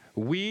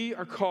 we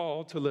are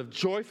called to live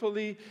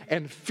joyfully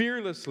and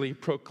fearlessly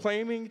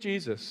proclaiming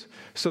Jesus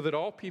so that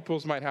all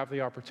peoples might have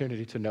the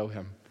opportunity to know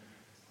him.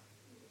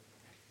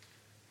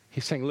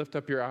 He's saying, lift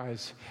up your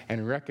eyes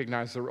and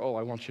recognize the role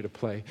I want you to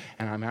play.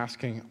 And I'm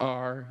asking,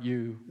 are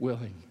you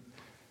willing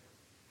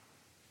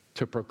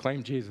to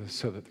proclaim Jesus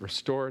so that the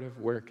restorative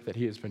work that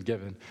he has been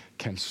given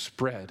can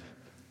spread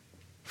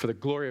for the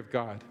glory of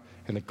God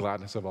and the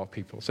gladness of all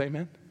peoples?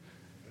 Amen?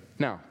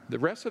 Now, the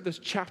rest of this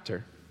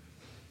chapter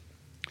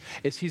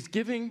is he's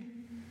giving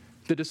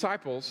the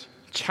disciples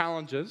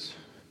challenges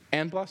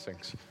and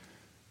blessings.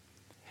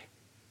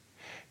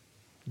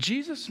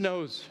 Jesus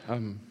knows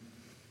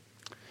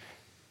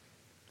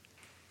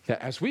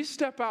that as we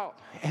step out,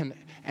 and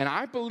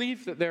I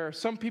believe that there are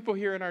some people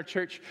here in our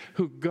church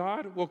who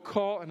God will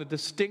call in a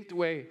distinct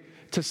way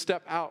to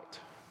step out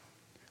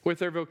with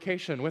their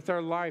vocation, with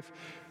their life,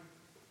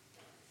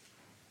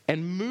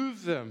 and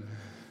move them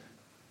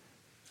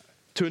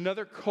to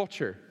another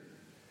culture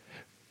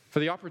for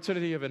the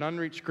opportunity of an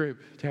unreached group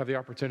to have the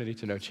opportunity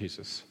to know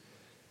Jesus.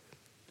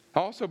 I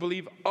also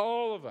believe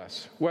all of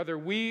us, whether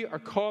we are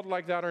called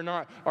like that or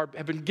not,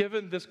 have been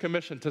given this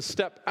commission to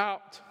step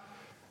out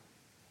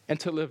and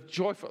to live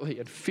joyfully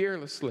and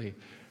fearlessly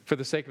for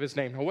the sake of his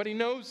name. Now, what he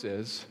knows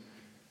is,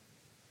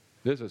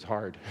 this is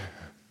hard.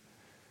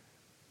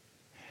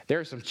 There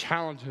are some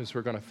challenges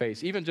we're going to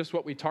face. Even just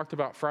what we talked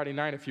about Friday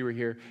night, if you were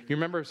here. You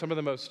remember some of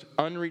the most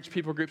unreached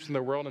people groups in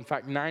the world. In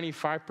fact,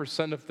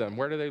 95% of them,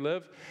 where do they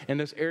live? In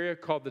this area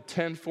called the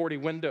 1040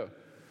 window.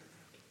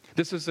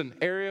 This is an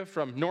area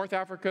from North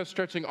Africa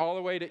stretching all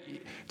the way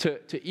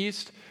to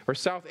East or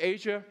South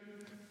Asia.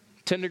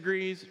 10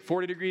 degrees,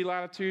 40-degree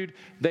latitude.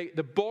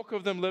 The bulk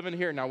of them live in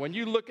here. Now, when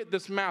you look at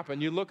this map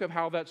and you look at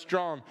how that's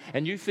drawn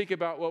and you think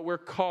about what we're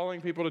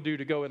calling people to do,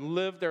 to go and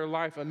live their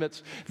life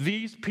amidst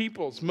these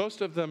peoples,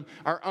 most of them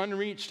are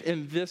unreached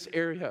in this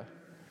area.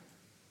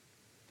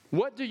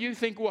 What do you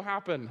think will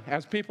happen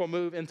as people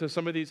move into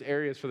some of these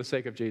areas for the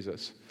sake of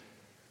Jesus?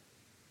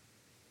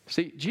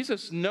 See,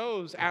 Jesus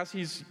knows as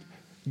he's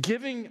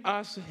giving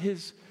us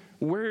his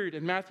word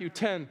in Matthew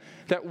 10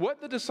 that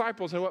what the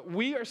disciples and what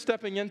we are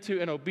stepping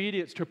into in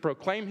obedience to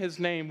proclaim his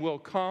name will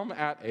come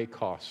at a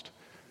cost.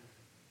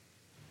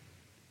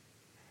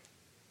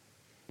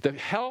 The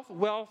health,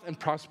 wealth, and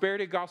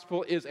prosperity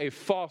gospel is a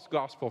false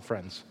gospel,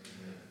 friends.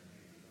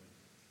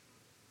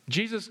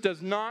 Jesus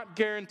does not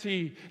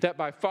guarantee that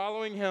by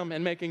following him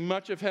and making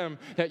much of him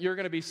that you're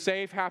going to be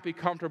safe, happy,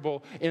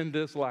 comfortable in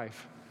this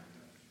life.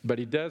 But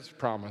he does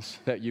promise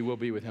that you will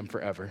be with him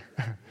forever.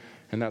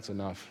 And that's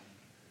enough.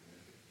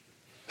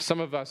 Some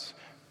of us,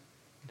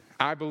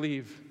 I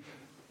believe,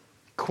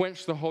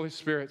 quench the Holy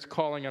Spirit's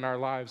calling in our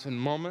lives in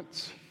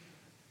moments.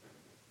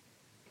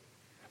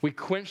 We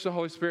quench the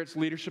Holy Spirit's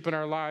leadership in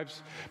our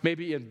lives,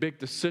 maybe in big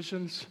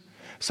decisions.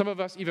 Some of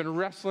us even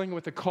wrestling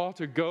with the call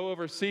to go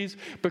overseas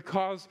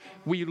because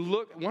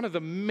one of the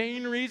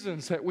main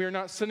reasons that we're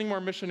not sending more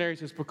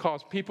missionaries is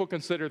because people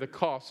consider the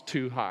cost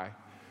too high.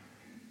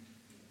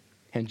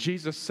 And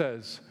Jesus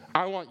says,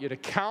 I want you to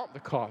count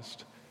the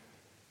cost.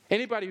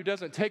 Anybody who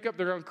doesn't take up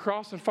their own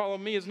cross and follow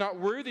me is not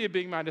worthy of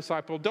being my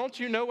disciple. Don't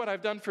you know what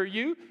I've done for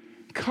you?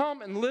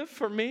 Come and live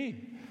for me.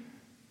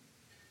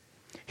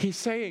 He's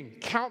saying,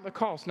 count the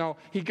cost. Now,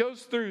 he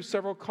goes through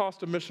several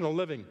costs of missional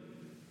living.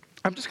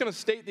 I'm just going to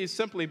state these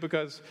simply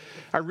because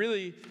I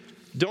really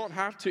don't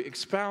have to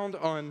expound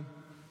on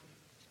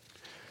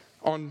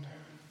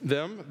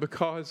them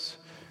because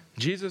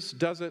Jesus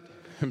does it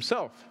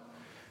himself.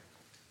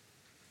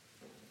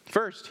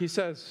 First, he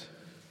says,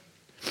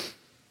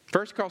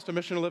 first cost of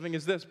missional living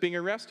is this, being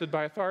arrested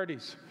by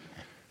authorities.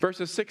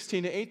 Verses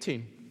 16 to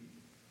 18.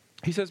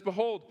 He says,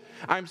 behold,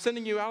 I am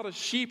sending you out as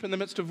sheep in the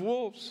midst of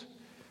wolves.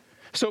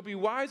 So be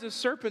wise as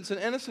serpents and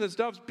innocent as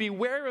doves.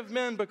 Beware of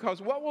men,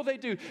 because what will they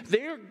do?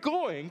 They are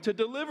going to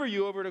deliver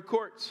you over to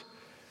courts,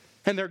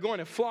 and they're going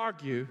to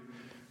flog you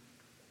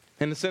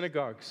in the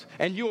synagogues.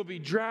 And you will be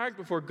dragged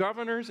before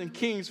governors and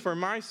kings for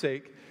my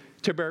sake,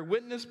 to bear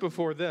witness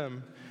before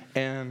them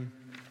and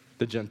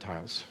the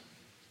Gentiles.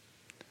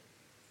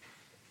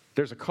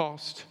 There's a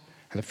cost,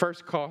 and the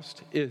first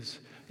cost is,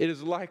 it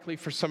is likely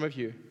for some of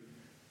you,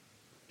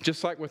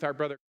 just like with our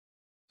brother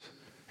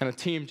and a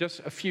team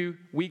just a few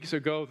weeks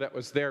ago that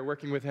was there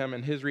working with him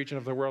in his region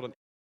of the world, and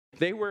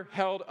they were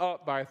held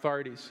up by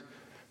authorities.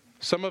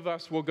 Some of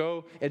us will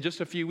go in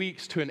just a few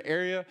weeks to an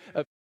area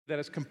that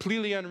is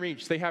completely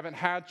unreached. They haven't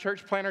had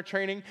church planner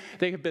training.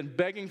 They have been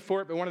begging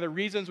for it, but one of the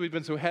reasons we've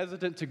been so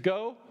hesitant to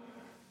go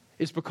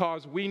is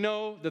because we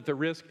know that the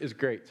risk is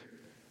great.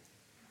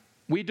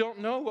 We don't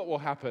know what will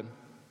happen.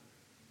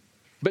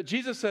 But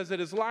Jesus says it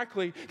is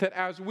likely that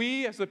as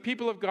we, as the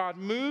people of God,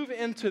 move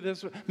into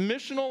this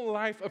missional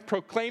life of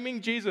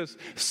proclaiming Jesus,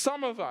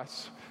 some of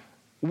us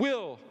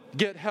will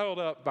get held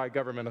up by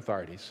government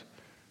authorities.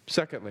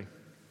 Secondly,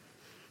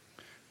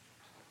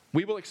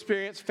 we will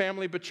experience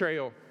family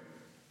betrayal.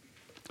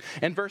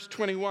 In verse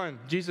 21,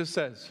 Jesus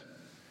says,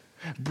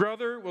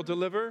 brother will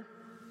deliver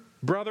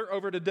brother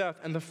over to death,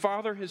 and the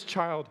father his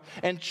child,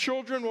 and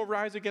children will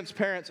rise against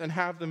parents and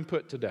have them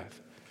put to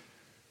death.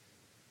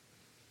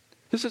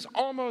 This is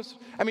almost,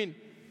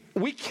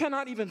 we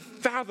cannot even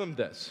fathom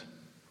this.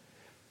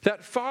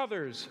 That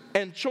fathers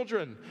and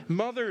children,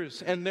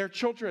 mothers and their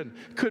children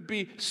could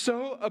be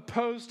so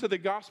opposed to the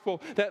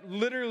gospel that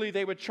literally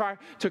they would try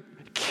to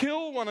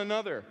kill one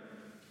another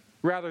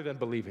rather than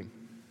believing.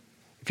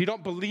 If you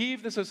don't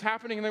believe this is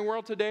happening in the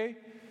world today,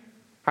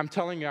 I'm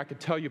telling you, I could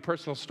tell you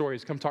personal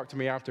stories. Come talk to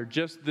me after.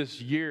 Just this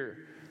year,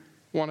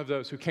 one of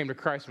those who came to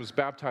Christ was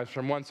baptized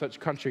from one such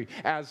country.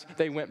 As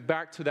they went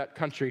back to that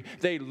country,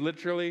 they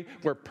literally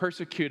were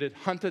persecuted,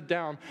 hunted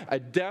down. A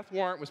death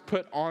warrant was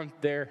put on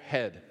their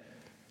head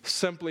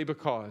simply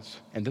because,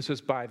 and this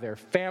is by their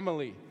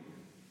family,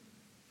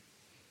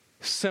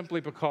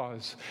 simply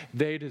because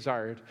they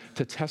desired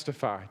to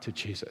testify to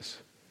Jesus.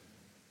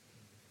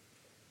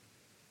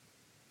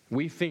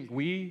 We think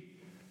we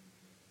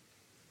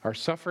are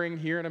suffering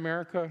here in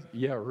America?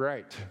 Yeah,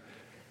 right.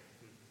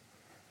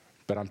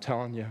 But I'm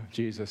telling you,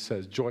 Jesus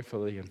says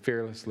joyfully and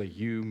fearlessly,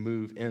 you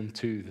move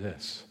into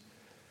this.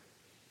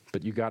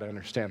 But you got to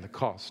understand the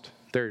cost.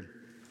 Third,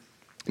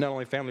 not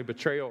only family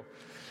betrayal,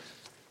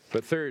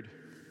 but third,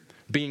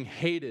 being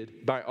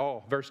hated by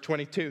all. Verse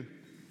 22.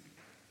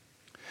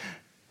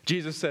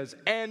 Jesus says,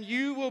 and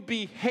you will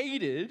be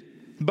hated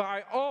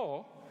by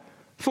all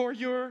for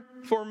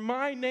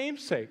my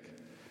name's sake.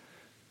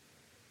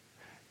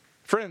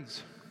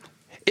 Friends,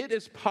 it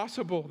is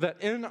possible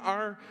that in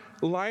our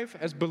life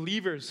as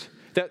believers,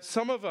 that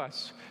some of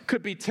us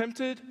could be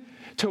tempted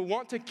to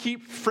want to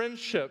keep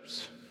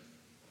friendships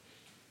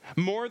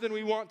more than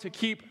we want to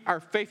keep our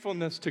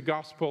faithfulness to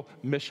gospel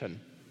mission.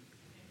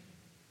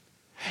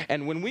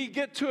 And when we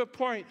get to a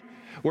point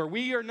where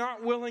we are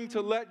not willing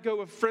to let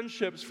go of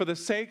friendships for the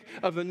sake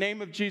of the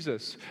name of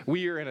Jesus,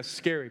 we are in a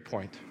scary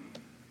point.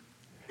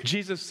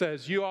 Jesus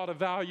says, you ought to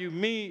value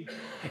me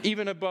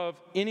even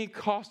above any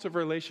cost of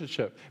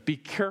relationship. Be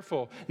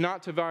careful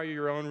not to value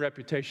your own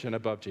reputation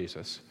above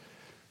Jesus.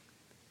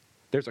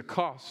 There's a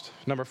cost.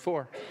 Number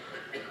 4,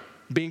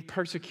 being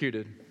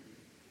persecuted.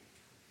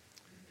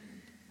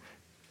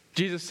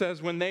 Jesus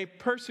says, when they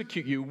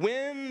persecute you,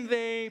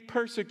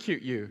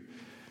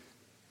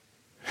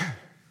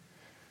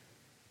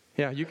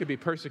 yeah, you could be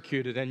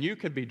persecuted and you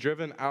could be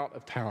driven out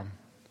of town.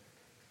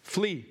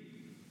 Flee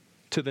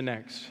to the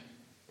next.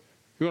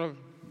 You want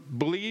to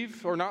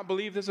believe or not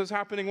believe this is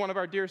happening? One of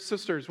our dear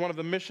sisters, one of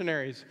the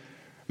missionaries,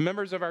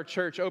 members of our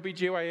church,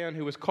 OBGYN,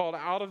 who was called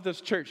out of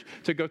this church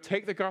to go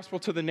take the gospel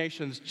to the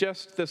nations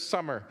just this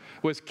summer,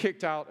 was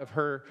kicked out of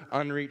her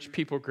unreached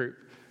people group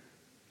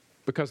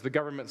because the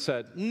government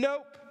said,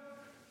 nope,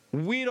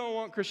 we don't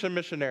want Christian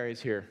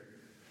missionaries here.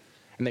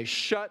 And they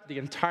shut the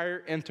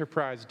entire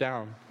enterprise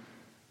down.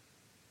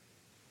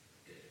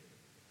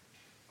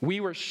 We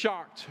were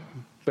shocked,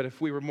 but if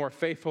we were more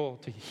faithful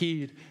to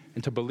heed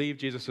and to believe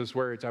Jesus'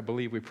 words, I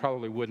believe we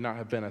probably would not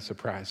have been as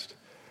surprised.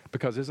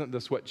 Because isn't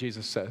this what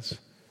Jesus says?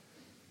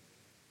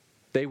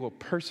 They will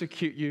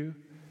persecute you,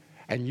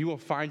 and you will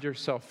find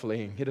yourself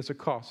fleeing. It is a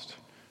cost.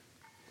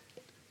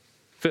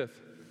 5th,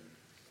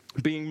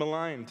 being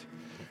maligned.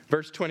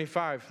 Verse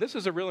 25. This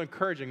is a real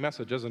encouraging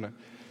message, isn't it?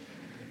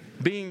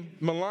 Being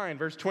maligned,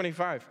 verse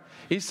 25.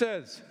 He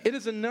says, it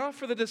is enough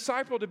for the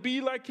disciple to be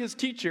like his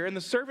teacher and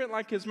the servant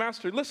like his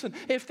master. Listen,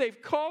 if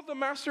they've called the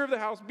master of the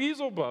house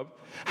Beelzebub,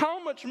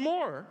 how much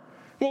more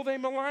will they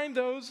malign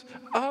those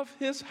of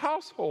his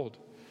household?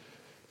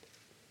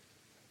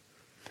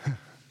 As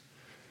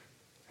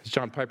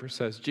John Piper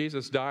says,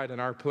 Jesus died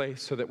in our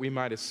place so that we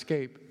might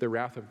escape the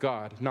wrath of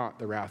God, not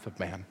the wrath of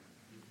man.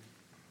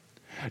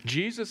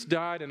 Jesus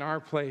died in our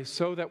place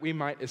so that we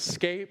might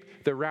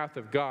escape the wrath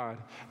of God,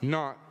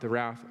 not the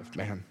wrath of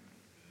man.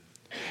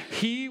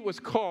 He was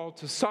called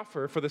to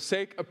suffer for the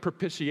sake of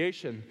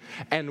propitiation,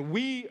 and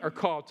we are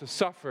called to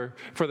suffer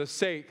for the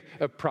sake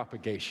of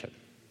propagation.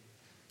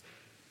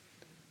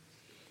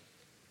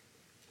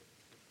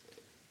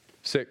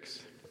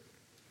 6,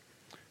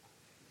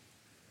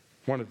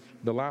 one of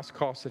the last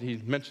costs that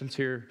he mentions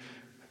here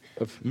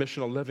of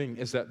missional living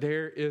is that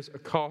there is a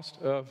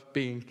cost of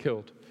being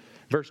killed.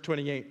 Verse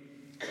 28,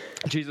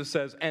 Jesus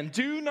says, and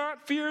do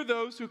not fear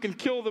those who can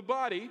kill the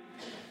body,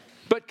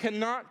 but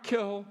cannot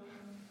kill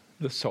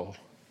the soul.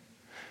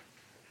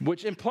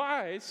 Which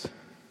implies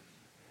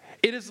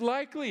it is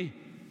likely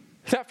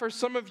that for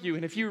some of you,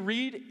 and I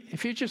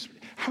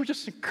would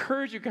just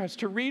encourage you guys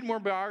to read more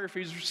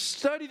biographies,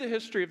 study the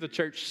history of the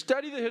church,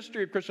 study the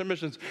history of Christian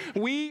missions.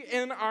 We,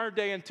 in our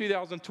day in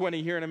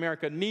 2020 here in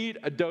America, need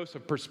a dose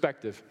of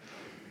perspective.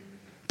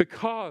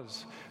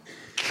 Because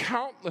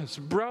countless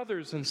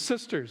brothers and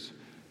sisters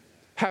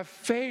have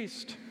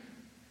faced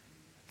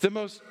the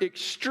most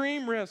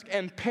extreme risk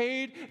and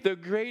paid the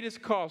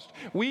greatest cost.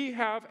 We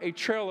have a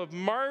trail of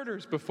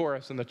martyrs before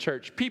us in the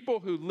church. People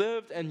who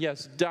lived and,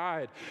 yes,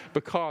 died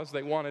because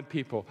they wanted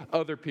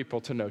other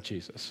people to know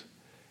Jesus.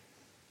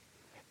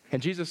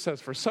 And Jesus says,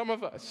 for some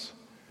of us,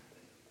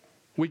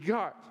 we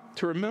got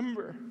to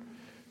remember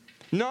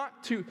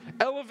not to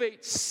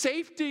elevate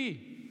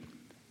safety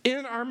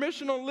in our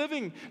missional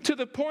living to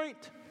the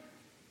point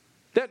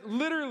that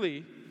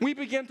literally we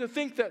begin to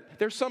think that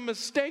there's some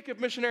mistake if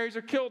missionaries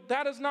are killed.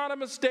 That is not a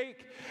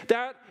mistake.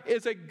 That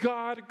is a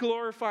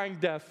God-glorifying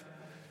death.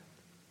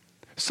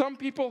 Some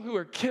people who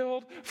are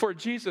killed for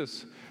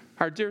Jesus,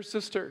 our dear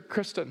sister,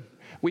 Kristen,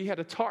 we had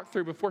a talk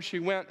through before she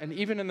went, and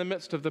even in the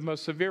midst of the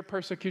most severe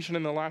persecution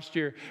in the last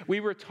year, we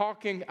were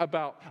talking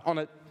about,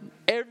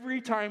 every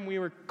time we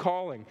were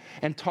calling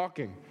and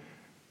talking,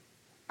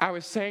 I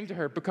was saying to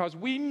her, because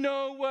we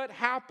know what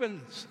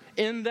happens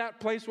in that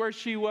place where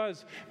she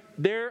was.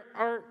 There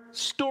are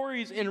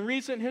stories in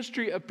recent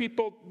history of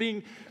people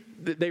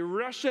they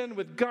rush in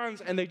with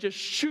guns and they just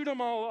shoot them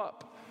all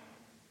up.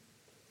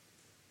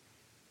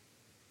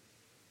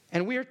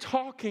 And we are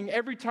talking,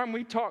 every time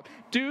we talk,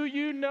 do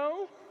you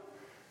know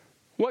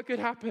what could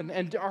happen?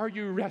 And are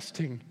you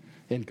resting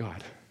in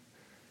God?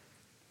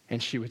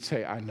 And she would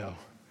say, I know,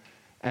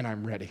 and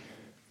I'm ready.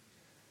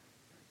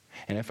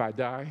 And if I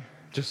die,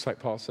 just like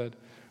Paul said,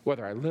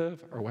 whether I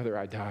live or whether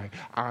I die,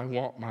 I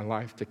want my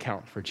life to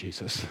count for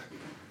Jesus.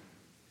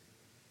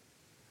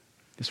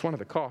 It's one of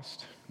the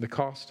cost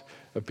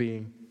of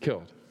being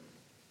killed.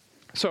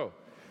 So,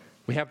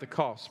 we have the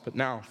cost, but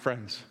now,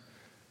 friends,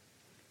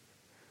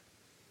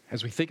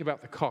 as we think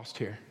about the cost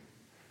here,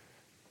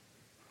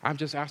 I'm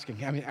just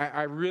asking,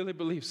 I really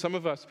believe some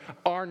of us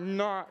are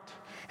not,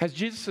 as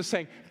Jesus is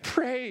saying,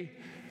 pray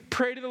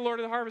to the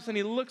Lord of the harvest, and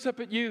he looks up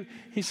at you.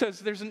 He says,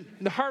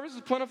 the harvest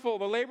is plentiful,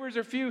 the laborers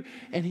are few,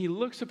 and he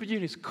looks up at you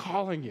and he's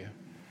calling you.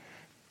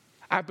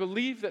 I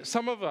believe that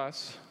some of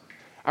us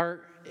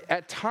are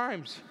at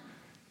times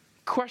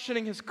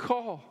questioning his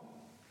call,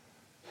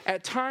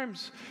 at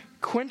times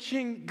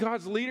quenching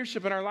God's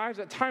leadership in our lives,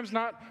 at times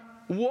not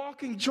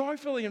walking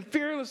joyfully and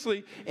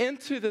fearlessly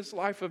into this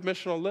life of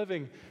missional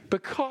living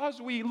because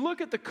we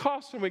look at the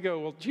cost and we go,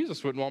 well,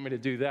 Jesus wouldn't want me to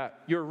do that.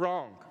 You're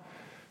wrong.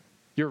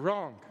 You're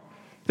wrong.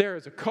 There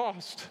is a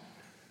cost.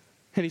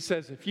 And he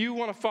says, if you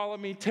want to follow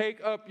me,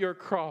 take up your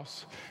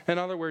cross. In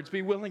other words,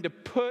 be willing to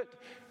put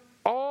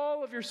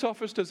all of your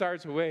selfish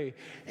desires away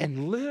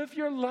and live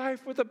your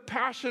life with a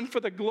passion for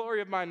the glory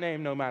of my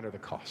name, no matter the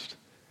cost.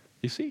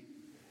 You see?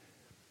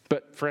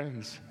 But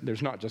friends,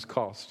 there's not just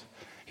cost.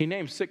 He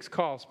named 6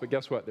 costs, but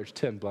guess what? There's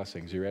 10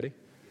 blessings. You ready?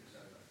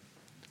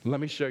 Let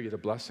me show you the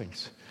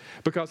blessings.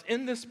 Because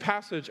in this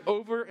passage,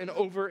 over and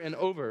over and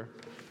over,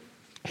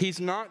 he's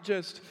not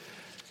just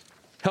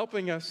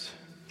helping us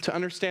to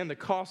understand the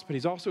cost, but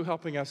he's also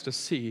helping us to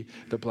see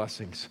the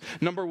blessings.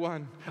 Number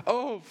 1,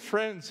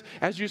 friends,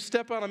 as you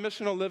step out on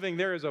missional living,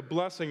 there is a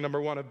blessing,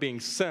 number 1, of being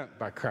sent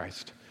by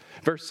Christ.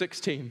 Verse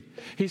 16,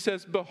 he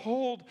says,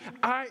 behold,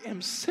 I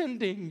am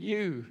sending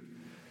you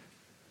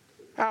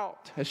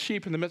out as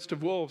sheep in the midst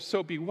of wolves,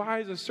 so be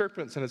wise as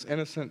serpents and as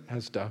innocent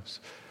as doves.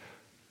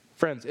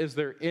 Friends, is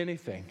there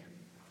anything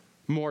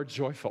more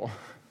joyful?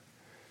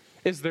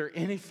 Is there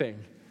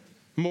anything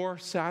more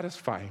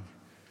satisfying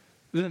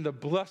than the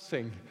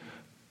blessing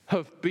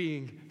of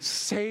being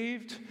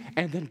saved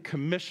and then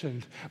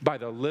commissioned by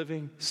the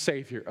living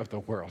Savior of the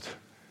world?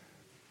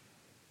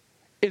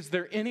 Is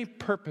there any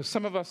purpose?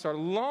 Some of us are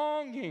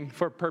longing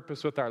for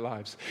purpose with our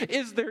lives.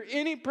 Is there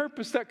any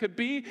purpose that could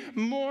be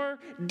more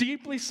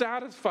deeply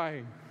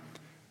satisfying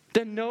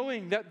than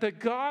knowing that the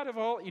God of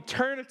all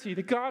eternity,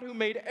 the God who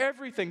made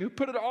everything, who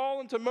put it all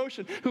into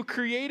motion, who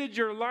created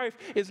your life,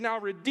 is now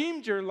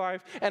redeemed your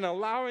life and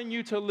allowing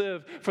you to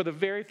live for the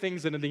very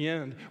things that in the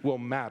end will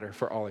matter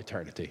for all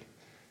eternity?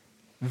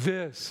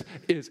 This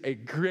is a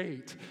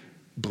great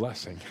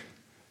blessing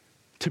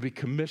to be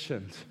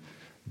commissioned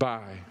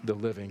by the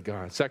living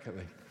God.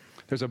 Secondly,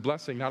 there's a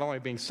blessing not only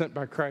being sent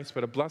by Christ,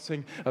 but a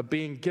blessing of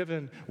being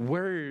given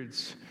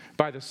words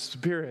by the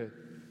Spirit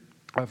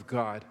of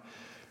God.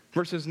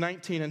 Verses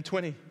 19 and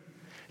 20.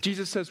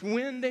 Jesus says,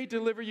 when they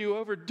deliver you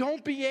over,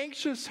 don't be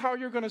anxious how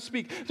you're going to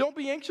speak. Don't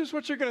be anxious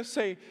what you're going to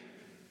say,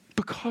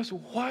 because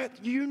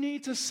what you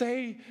need to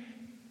say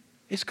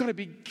is going to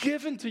be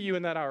given to you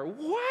in that hour.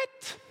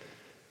 What?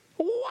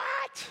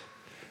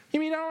 You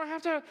mean I don't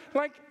have to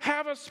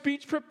have a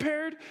speech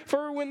prepared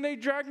for when they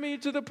drag me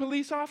to the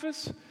police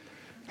office?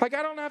 I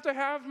don't have to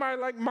have my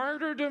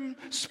martyrdom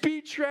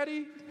speech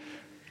ready,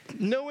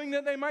 knowing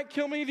that they might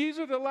kill me. These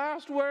are the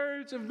last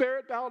words of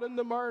Barrett Bowden,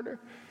 the martyr.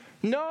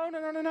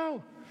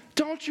 No.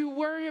 Don't you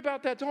worry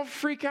about that. Don't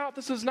freak out.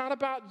 This is not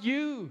about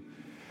you.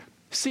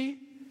 See?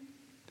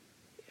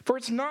 For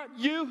it's not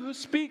you who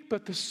speak,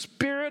 but the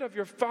Spirit of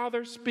your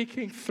Father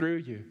speaking through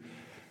you.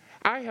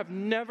 I have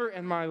never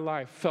in my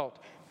life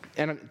felt,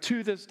 and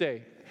to this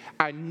day,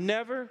 I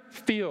never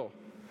feel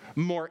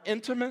more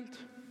intimate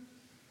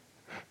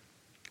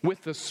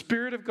with the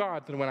Spirit of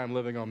God than when I'm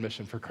living on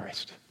mission for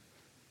Christ.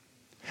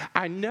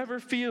 I never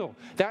feel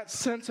that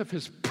sense of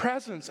his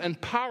presence and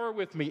power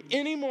with me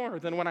any more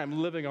than when I'm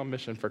living on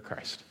mission for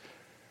Christ.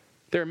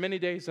 There are many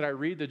days that I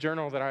read the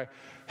journal that I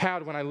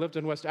had when I lived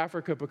in West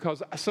Africa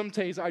because some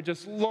days I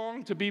just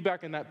long to be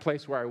back in that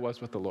place where I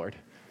was with the Lord.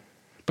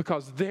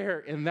 Because there,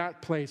 in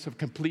that place of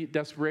complete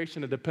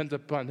desperation and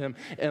dependence upon him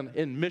and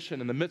in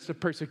mission, in the midst of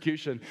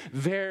persecution,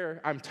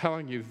 there, I'm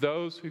telling you,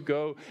 those who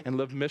go and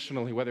live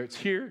missionally, whether it's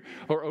here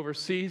or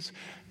overseas,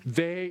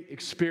 they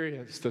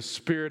experience the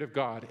Spirit of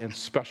God in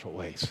special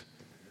ways.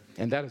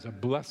 And that is a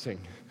blessing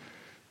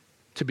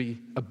to be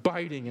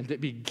abiding and to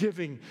be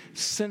giving,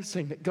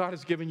 sensing that God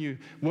has given you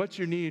what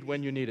you need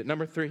when you need it.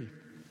 Number 3,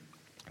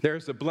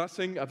 there's the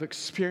blessing of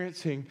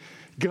experiencing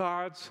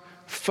God's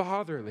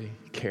fatherly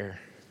care.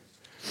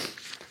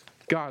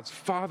 God's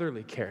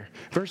fatherly care.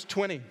 Verse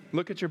 20,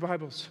 look at your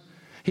Bibles.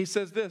 He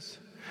says this,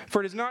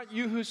 "For it is not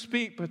you who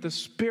speak, but the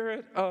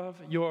Spirit of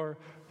your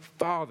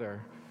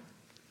Father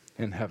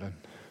in heaven."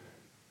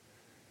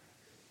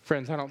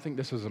 Friends, I don't think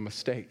this is a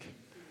mistake.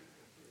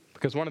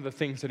 Because one of the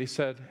things that he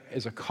said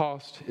is a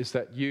cost is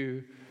that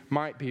you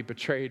might be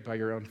betrayed by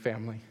your own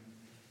family.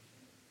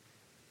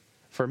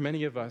 For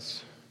many of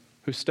us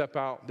who step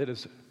out, that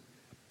is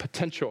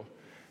potential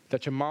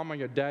that your mom or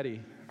your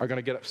daddy are going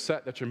to get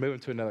upset that you're moving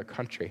to another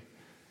country.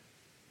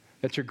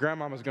 That your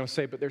grandmama's going to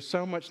say, "But there's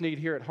so much need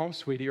here at home,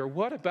 sweetie," or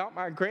 "What about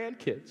my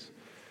grandkids?"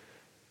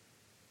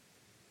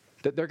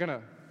 That they're going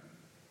to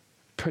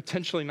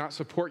potentially not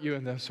support you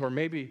in this, or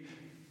maybe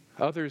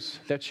others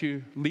that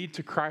you lead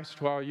to Christ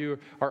while you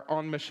are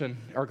on mission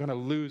are going to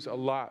lose a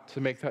lot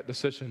to make that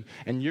decision.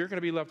 And you're going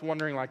to be left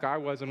wondering, like I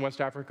was in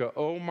West Africa,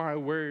 oh my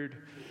word,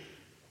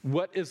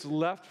 what is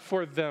left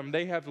for them?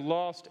 They have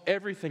lost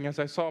everything. As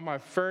I saw my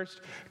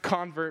first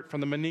convert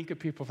from the Maninka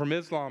people from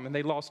Islam, and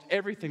they lost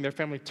everything. Their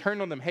family turned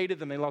on them, hated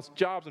them. They lost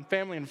jobs and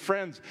family and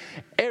friends,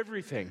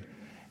 everything.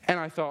 And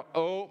I thought,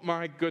 oh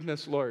my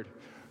goodness, Lord,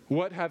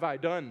 what have I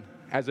done?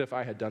 As if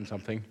I had done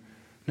something.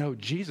 No,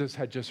 Jesus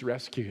had just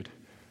rescued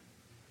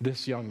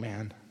this young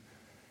man.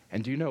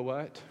 And do you know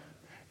what?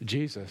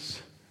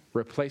 Jesus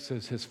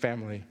replaces his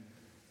family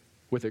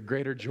with a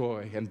greater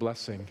joy and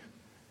blessing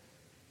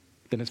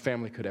than his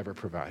family could ever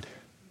provide.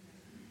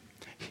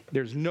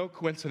 There's no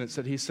coincidence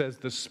that he says,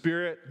 "The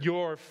Spirit,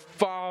 your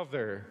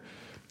Father,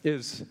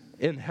 is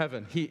in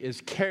heaven. He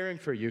is caring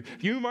for you."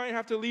 You might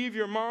have to leave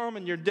your mom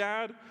and your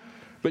dad,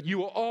 but you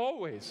will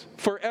always,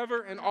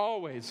 forever and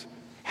always,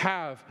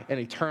 have an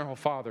eternal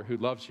Father who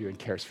loves you and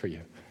cares for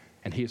you.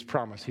 And he has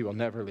promised he will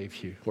never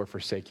leave you or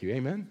forsake you.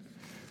 Amen?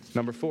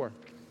 Number 4,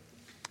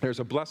 there's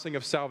a blessing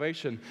of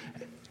salvation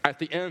at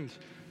the end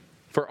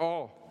for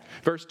all.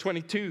 Verse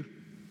 22,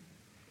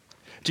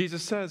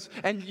 Jesus says,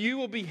 "And you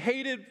will be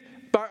hated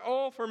by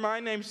all for my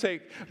name's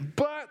sake,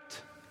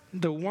 but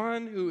the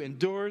one who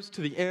endures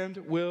to the end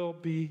will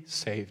be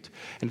saved."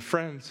 And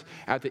friends,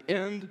 at the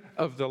end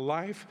of the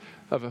life,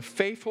 of a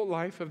faithful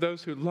life of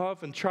those who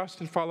love and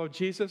trust and follow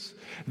Jesus,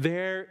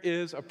 there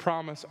is a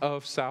promise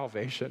of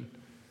salvation.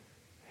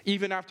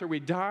 Even after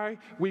we die,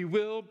 we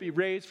will be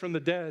raised from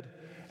the dead.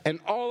 And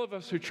all of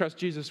us who trust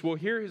Jesus will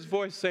hear his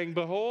voice saying,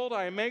 "Behold,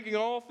 I am making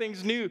all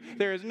things new.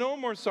 There is no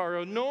more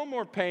sorrow, no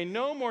more pain,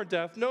 no more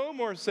death, no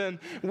more sin."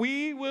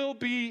 We will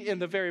be in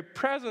the very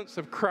presence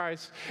of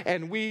Christ,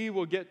 and we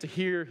will get to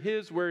hear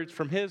his words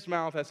from his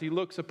mouth as he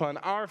looks upon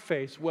our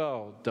face.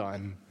 Well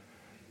done.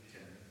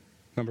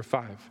 Number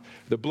 5,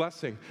 the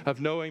blessing of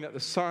knowing that the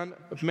Son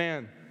of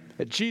Man,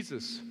 that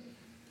Jesus,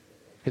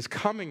 is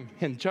coming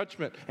in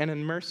judgment and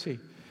in mercy.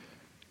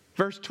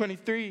 Verse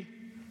 23,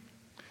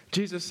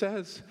 Jesus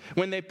says,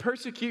 "When they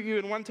persecute you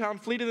in one town,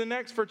 flee to the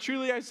next. For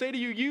truly I say to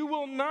you, you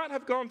will not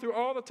have gone through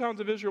all the towns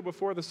of Israel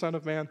before the Son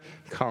of Man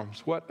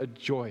comes." What a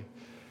joy.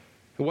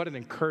 What an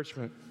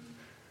encouragement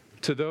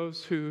to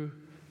those who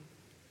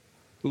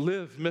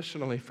live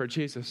missionally for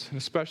Jesus, and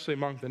especially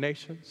among the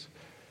nations.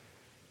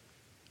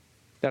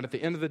 That at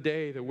the end of the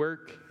day, the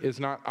work is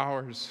not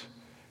ours.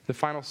 The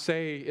final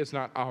say is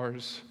not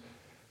ours.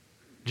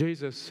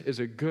 Jesus is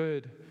a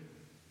good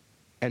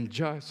and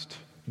just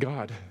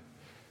God.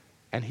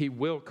 And he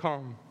will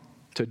come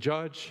to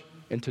judge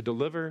and to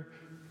deliver.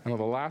 And on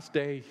the last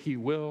day, he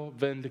will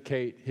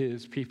vindicate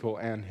his people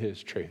and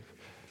his truth.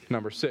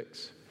 Number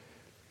 6,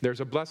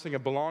 there's a blessing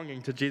of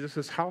belonging to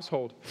Jesus'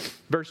 household.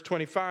 Verse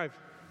 25,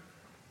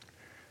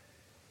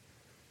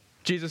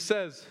 Jesus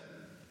says,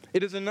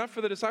 "It is enough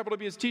for the disciple to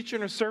be his teacher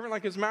and a servant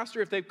like his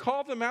master. If they've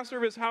called the master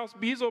of his house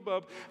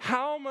Beelzebub,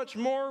 how much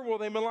more will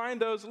they malign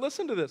those,"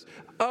 listen to this,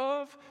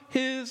 "of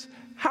his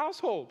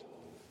household?"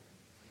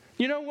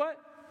 You know what?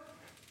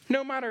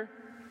 No matter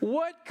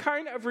what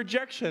kind of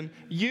rejection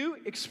you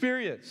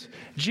experience,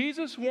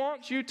 Jesus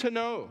wants you to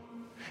know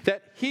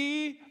that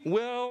he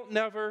will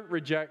never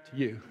reject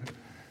you.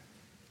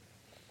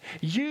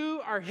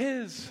 You are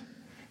his.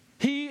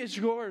 He is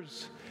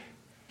yours.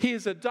 He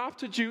has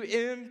adopted you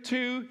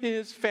into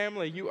his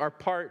family. You are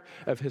part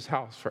of his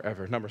house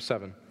forever. Number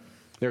 7,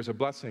 there's a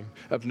blessing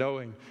of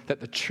knowing that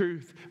the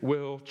truth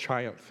will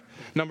triumph.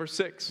 Number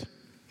 6,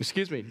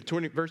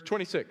 verse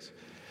 26.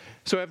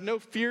 So have no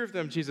fear of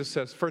them, Jesus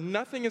says, for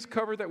nothing is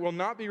covered that will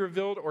not be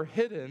revealed or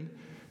hidden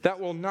that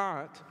will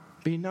not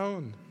be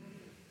known.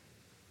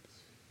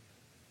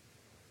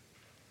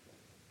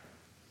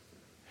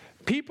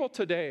 People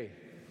today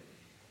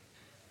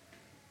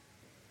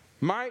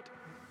might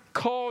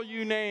call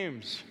you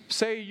names,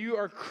 say you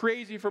are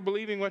crazy for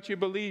believing what you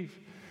believe.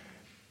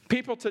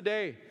 People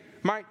today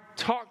might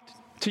talk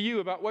to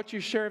you about what you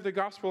share of the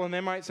gospel, and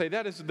they might say,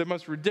 that is the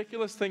most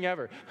ridiculous thing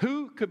ever.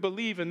 Who could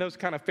believe in those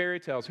kind of fairy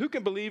tales? Who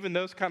can believe in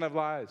those kind of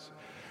lies?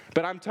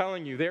 But I'm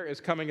telling you, there is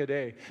coming a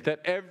day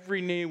that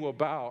every knee will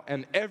bow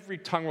and every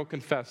tongue will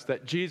confess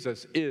that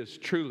Jesus is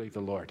truly the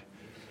Lord.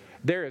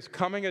 There is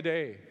coming a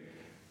day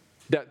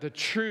that the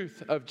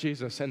truth of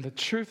Jesus and the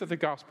truth of the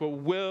gospel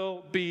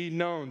will be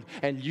known,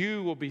 and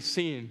you will be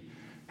seen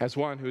as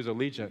one who is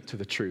allegiant to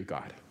the true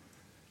God.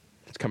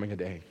 It's coming a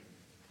day.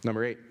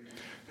 Number 8,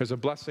 there's a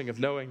blessing of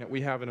knowing that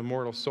we have an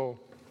immortal soul.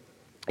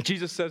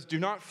 Jesus says, do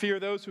not fear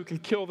those who can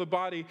kill the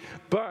body,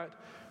 but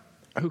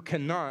who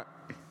cannot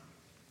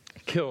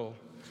kill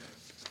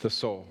the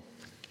soul.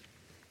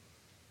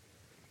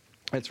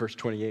 That's verse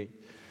 28.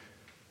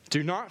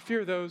 Do not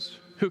fear those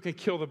who can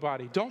kill the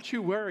body. Don't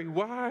you worry.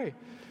 Why?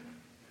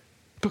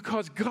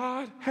 Because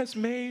God has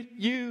made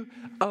you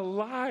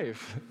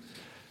alive.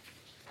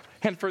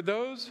 And for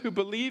those who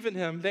believe in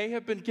him, they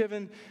have been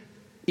given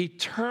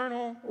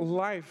eternal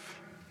life.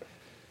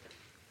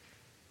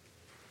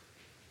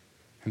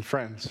 And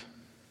friends,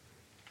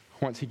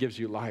 once he gives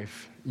you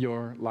life,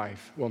 your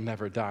life will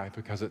never die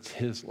because it's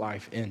his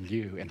life in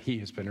you, and he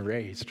has been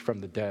raised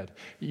from the dead.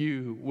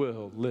 You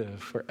will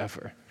live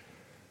forever.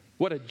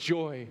 What a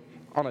joy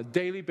on a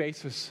daily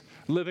basis,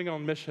 living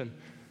on mission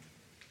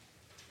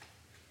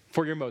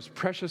for your most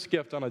precious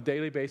gift on a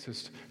daily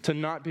basis to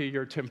not be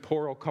your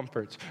temporal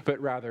comforts, but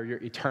rather your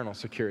eternal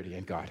security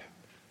in God.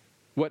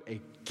 What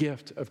a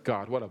gift of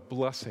God. What a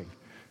blessing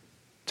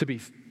to be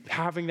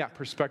having that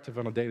perspective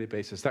on a daily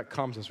basis. That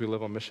comes as we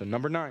live on mission.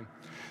 Number 9,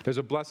 there's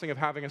a blessing of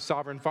having a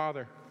sovereign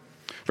Father.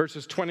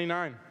 Verses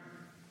 29,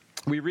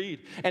 we read,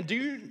 and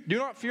do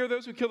not fear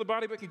those who kill the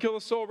body but can kill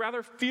the soul.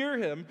 Rather fear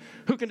him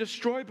who can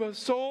destroy both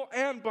soul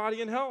and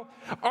body in hell.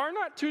 Are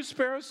not 2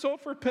 sparrows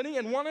sold for a penny,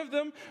 and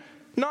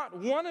not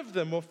one of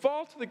them will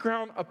fall to the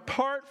ground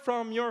apart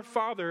from your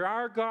Father?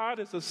 Our God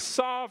is a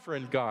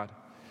sovereign God.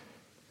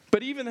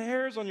 But even the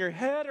hairs on your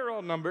head are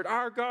all numbered.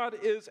 Our God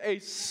is a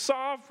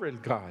sovereign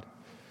God.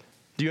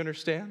 Do you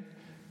understand?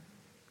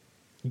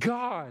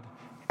 God,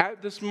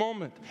 at this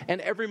moment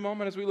and every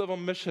moment as we live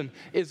on mission,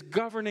 is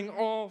governing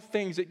all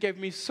things. It gave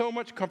me so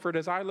much comfort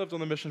as I lived on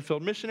the mission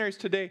field. Missionaries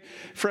today,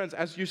 friends,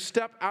 as you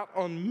step out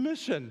on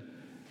mission,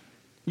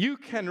 you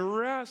can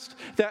rest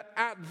that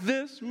at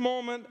this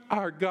moment,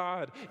 our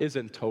God is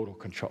in total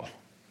control.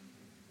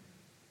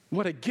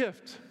 What a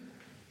gift.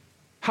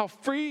 How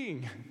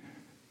freeing.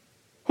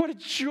 What a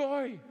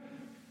joy.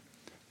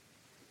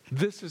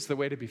 This is the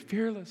way to be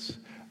fearless.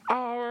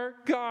 Our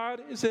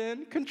God is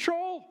in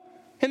control.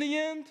 In the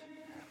end,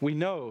 we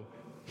know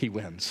he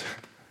wins.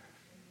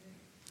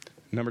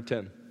 Number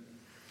 10,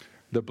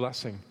 the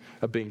blessing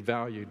of being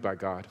valued by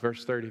God.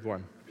 Verse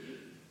 31.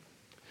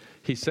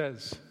 He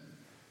says,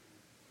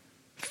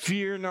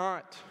 fear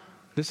not.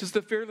 This is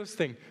the fearless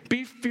thing.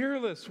 Be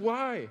fearless.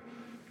 Why?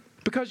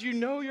 Because you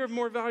know you're of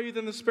more value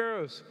than the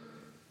sparrows.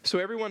 So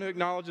everyone who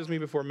acknowledges me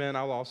before men,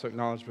 I'll also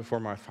acknowledge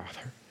before my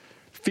Father.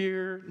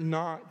 Fear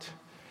not.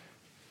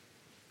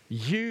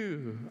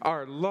 You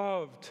are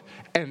loved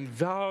and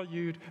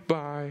valued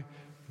by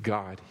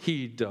God.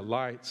 He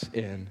delights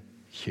in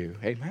you.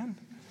 Amen?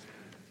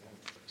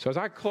 So as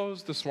I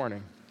close this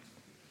morning,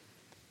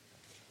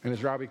 and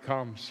as Robbie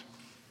comes,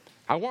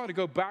 I want to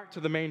go back to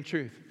the main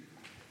truth.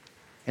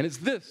 And it's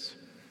this.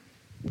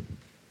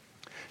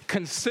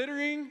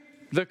 Considering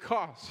the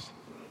cost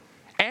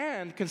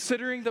and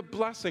considering the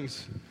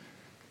blessings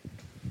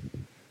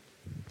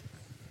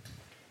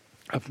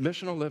of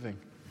missional living,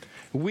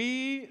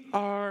 we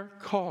are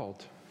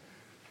called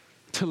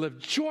to live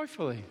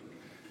joyfully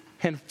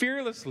and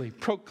fearlessly,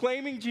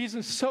 proclaiming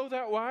Jesus so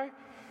that why?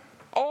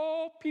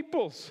 All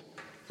peoples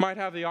might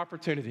have the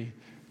opportunity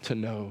to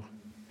know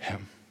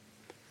him.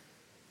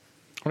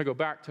 I want to go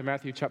back to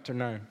Matthew chapter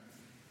 9,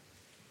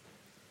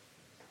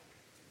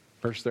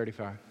 verse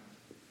 35.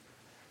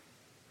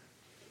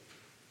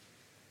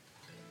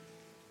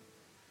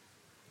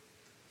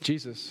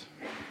 Jesus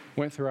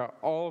went throughout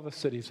all of the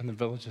cities and the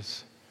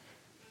villages.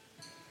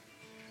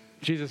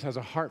 Jesus has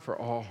a heart for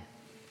all,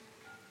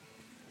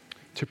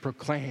 to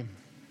proclaim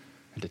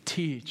and to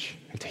teach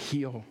and to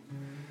heal.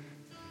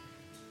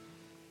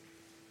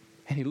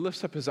 And he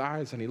lifts up his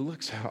eyes and he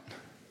looks out.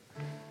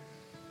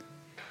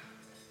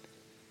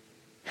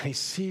 And he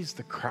sees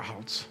the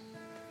crowds.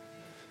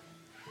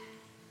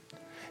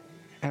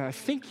 And I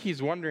think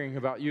he's wondering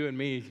about you and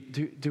me.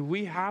 Do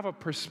we have a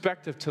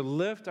perspective to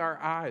lift our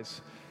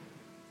eyes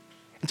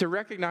and to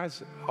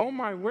recognize, oh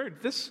my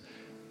word, this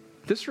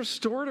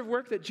restorative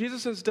work that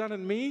Jesus has done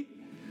in me,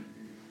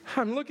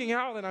 I'm looking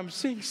out and I'm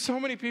seeing so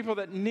many people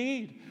that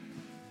need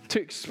to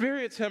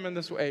experience him in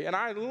this way. And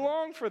I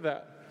long for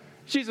that.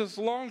 Jesus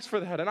longs for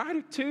that, and I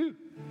do too.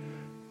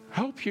 I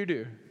hope you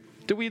do.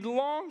 Do we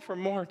long for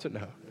more to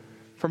know,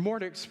 for more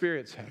to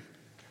experience him?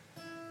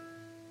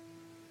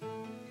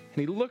 And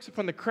he looks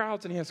upon the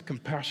crowds and he has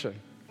compassion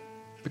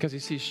because he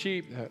sees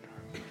sheep that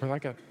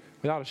are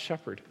without a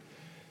shepherd.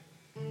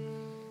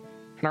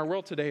 In our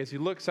world today, as he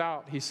looks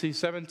out, he sees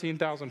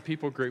 17,000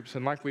 people groups,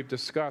 and like we've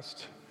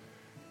discussed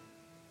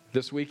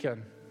this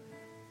weekend,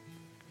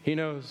 he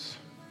knows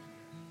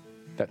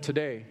that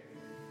today,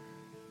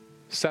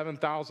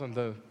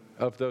 7,000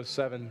 of those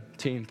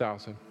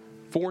 17,000,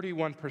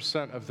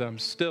 41% of them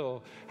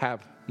still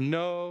have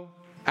no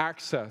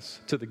access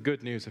to the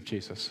good news of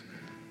Jesus.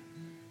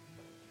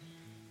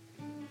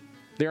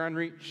 They're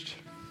unreached.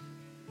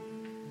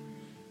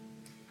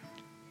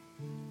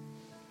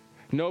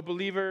 No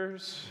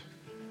believers,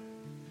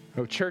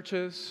 no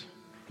churches.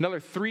 Another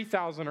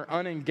 3,000 are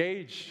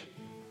unengaged.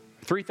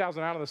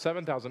 3,000 out of the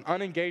 7,000,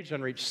 unengaged,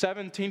 unreached.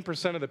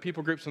 17% of the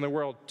people groups in the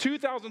world,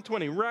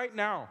 2020, right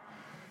now.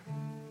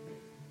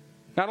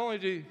 Not only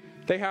do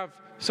they have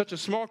such a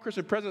small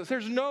Christian presence,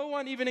 there's no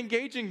one even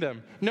engaging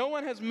them. No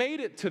one has made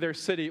it to their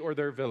city or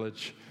their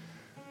village.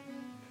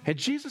 And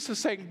Jesus is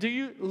saying, do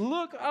you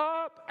look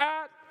up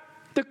at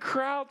the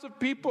crowds of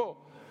people?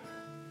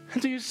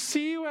 And do you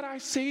see what I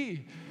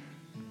see?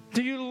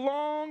 Do you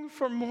long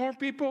for more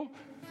people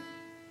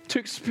to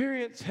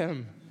experience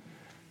him?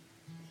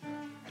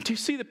 Do you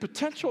see the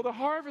potential? The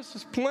harvest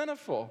is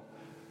plentiful.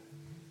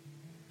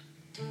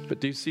 But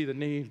do you see the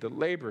need? The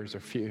laborers are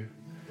few.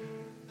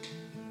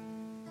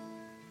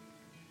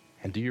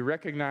 And do you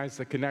recognize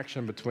the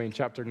connection between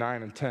chapter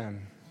 9 and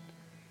 10?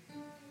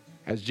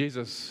 As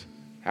Jesus,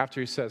 after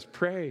he says,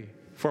 pray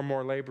for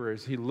more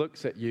laborers, he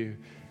looks at you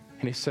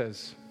and he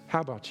says, how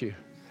about you?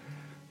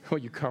 Will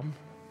you come?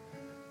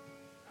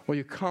 Will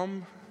you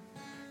come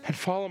and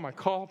follow my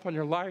call upon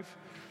your life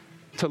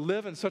to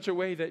live in such a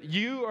way that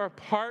you are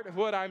part of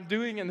what I'm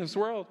doing in this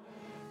world?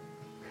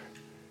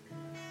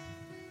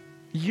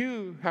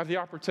 You have the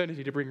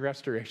opportunity to bring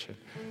restoration,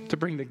 to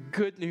bring the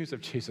good news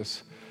of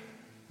Jesus.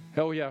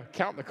 Oh yeah,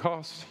 count the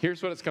cost.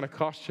 Here's what it's going to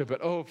cost you.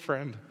 But oh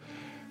friend,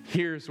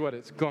 here's what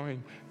it's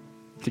going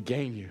to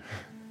gain you.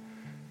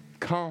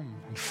 Come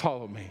and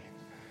follow me.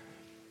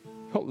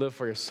 Don't live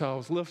for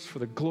yourselves. Live for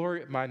the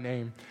glory of my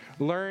name.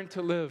 Learn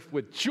to live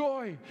with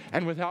joy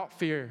and without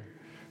fear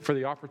for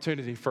the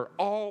opportunity for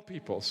all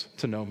peoples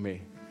to know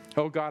me.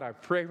 Oh God, I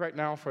pray right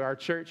now for our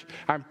church.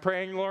 I'm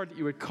praying, Lord, that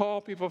you would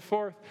call people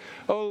forth.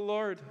 Oh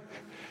Lord,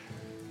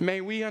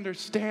 may we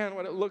understand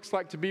what it looks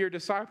like to be your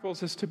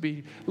disciples is to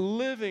be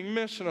living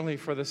missionally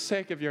for the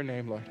sake of your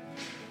name, Lord.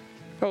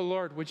 Oh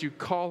Lord, would you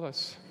call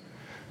us,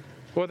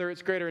 whether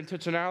it's greater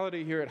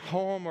intentionality here at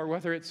home or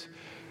whether it's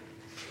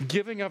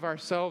giving of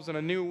ourselves in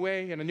a new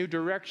way, in a new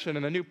direction,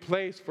 in a new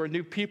place for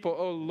new people.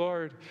 Oh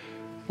Lord,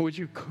 would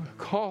you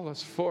call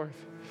us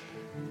forth?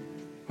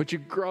 Would you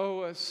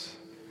grow us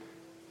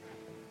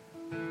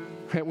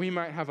that we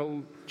might have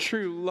a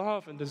true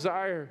love and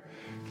desire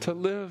to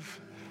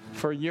live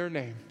for your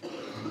name?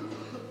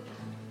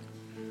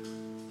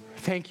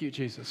 Thank you,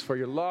 Jesus, for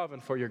your love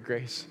and for your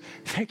grace.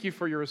 Thank you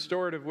for your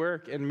restorative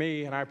work in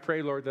me. And I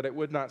pray, Lord, that it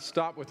would not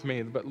stop with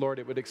me, but Lord,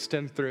 it would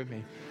extend through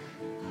me.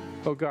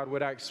 Oh God,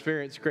 would I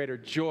experience greater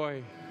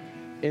joy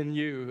in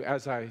you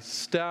as I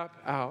step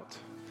out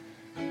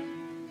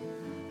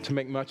to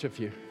make much of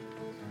you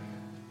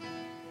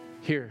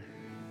here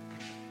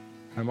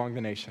among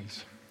the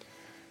nations.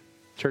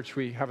 Church,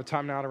 we have a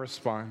time now to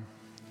respond.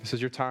 This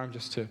is your time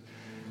just to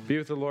be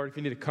with the Lord. If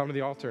you need to come to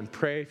the altar and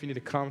pray, if you need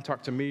to come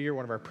talk to me or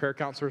one of our prayer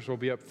counselors will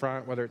be up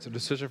front, whether it's a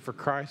decision for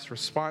Christ,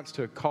 response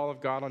to a call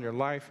of God on your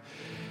life,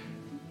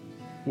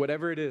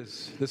 whatever it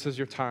is, this is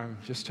your time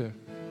just to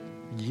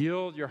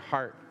yield your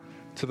heart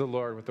to the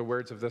Lord with the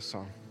words of this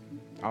song.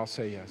 I'll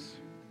say yes.